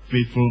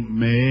faithful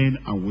men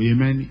and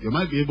women. You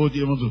might be able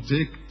to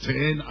take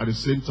 10 at the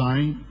same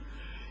time.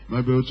 You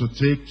might be able to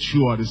take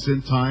 2 at the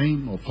same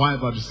time, or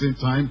 5 at the same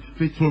time.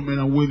 Faithful men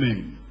and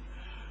women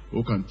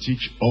who can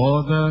teach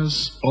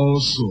others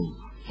also.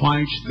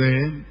 Find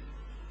them.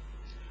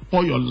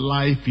 Pour your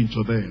life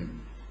into them.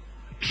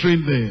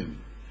 Train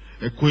them.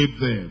 Equip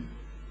them.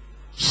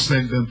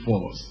 Send them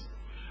forth.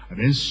 And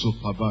then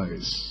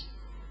supervise.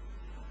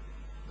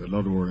 The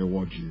Lord will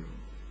reward you.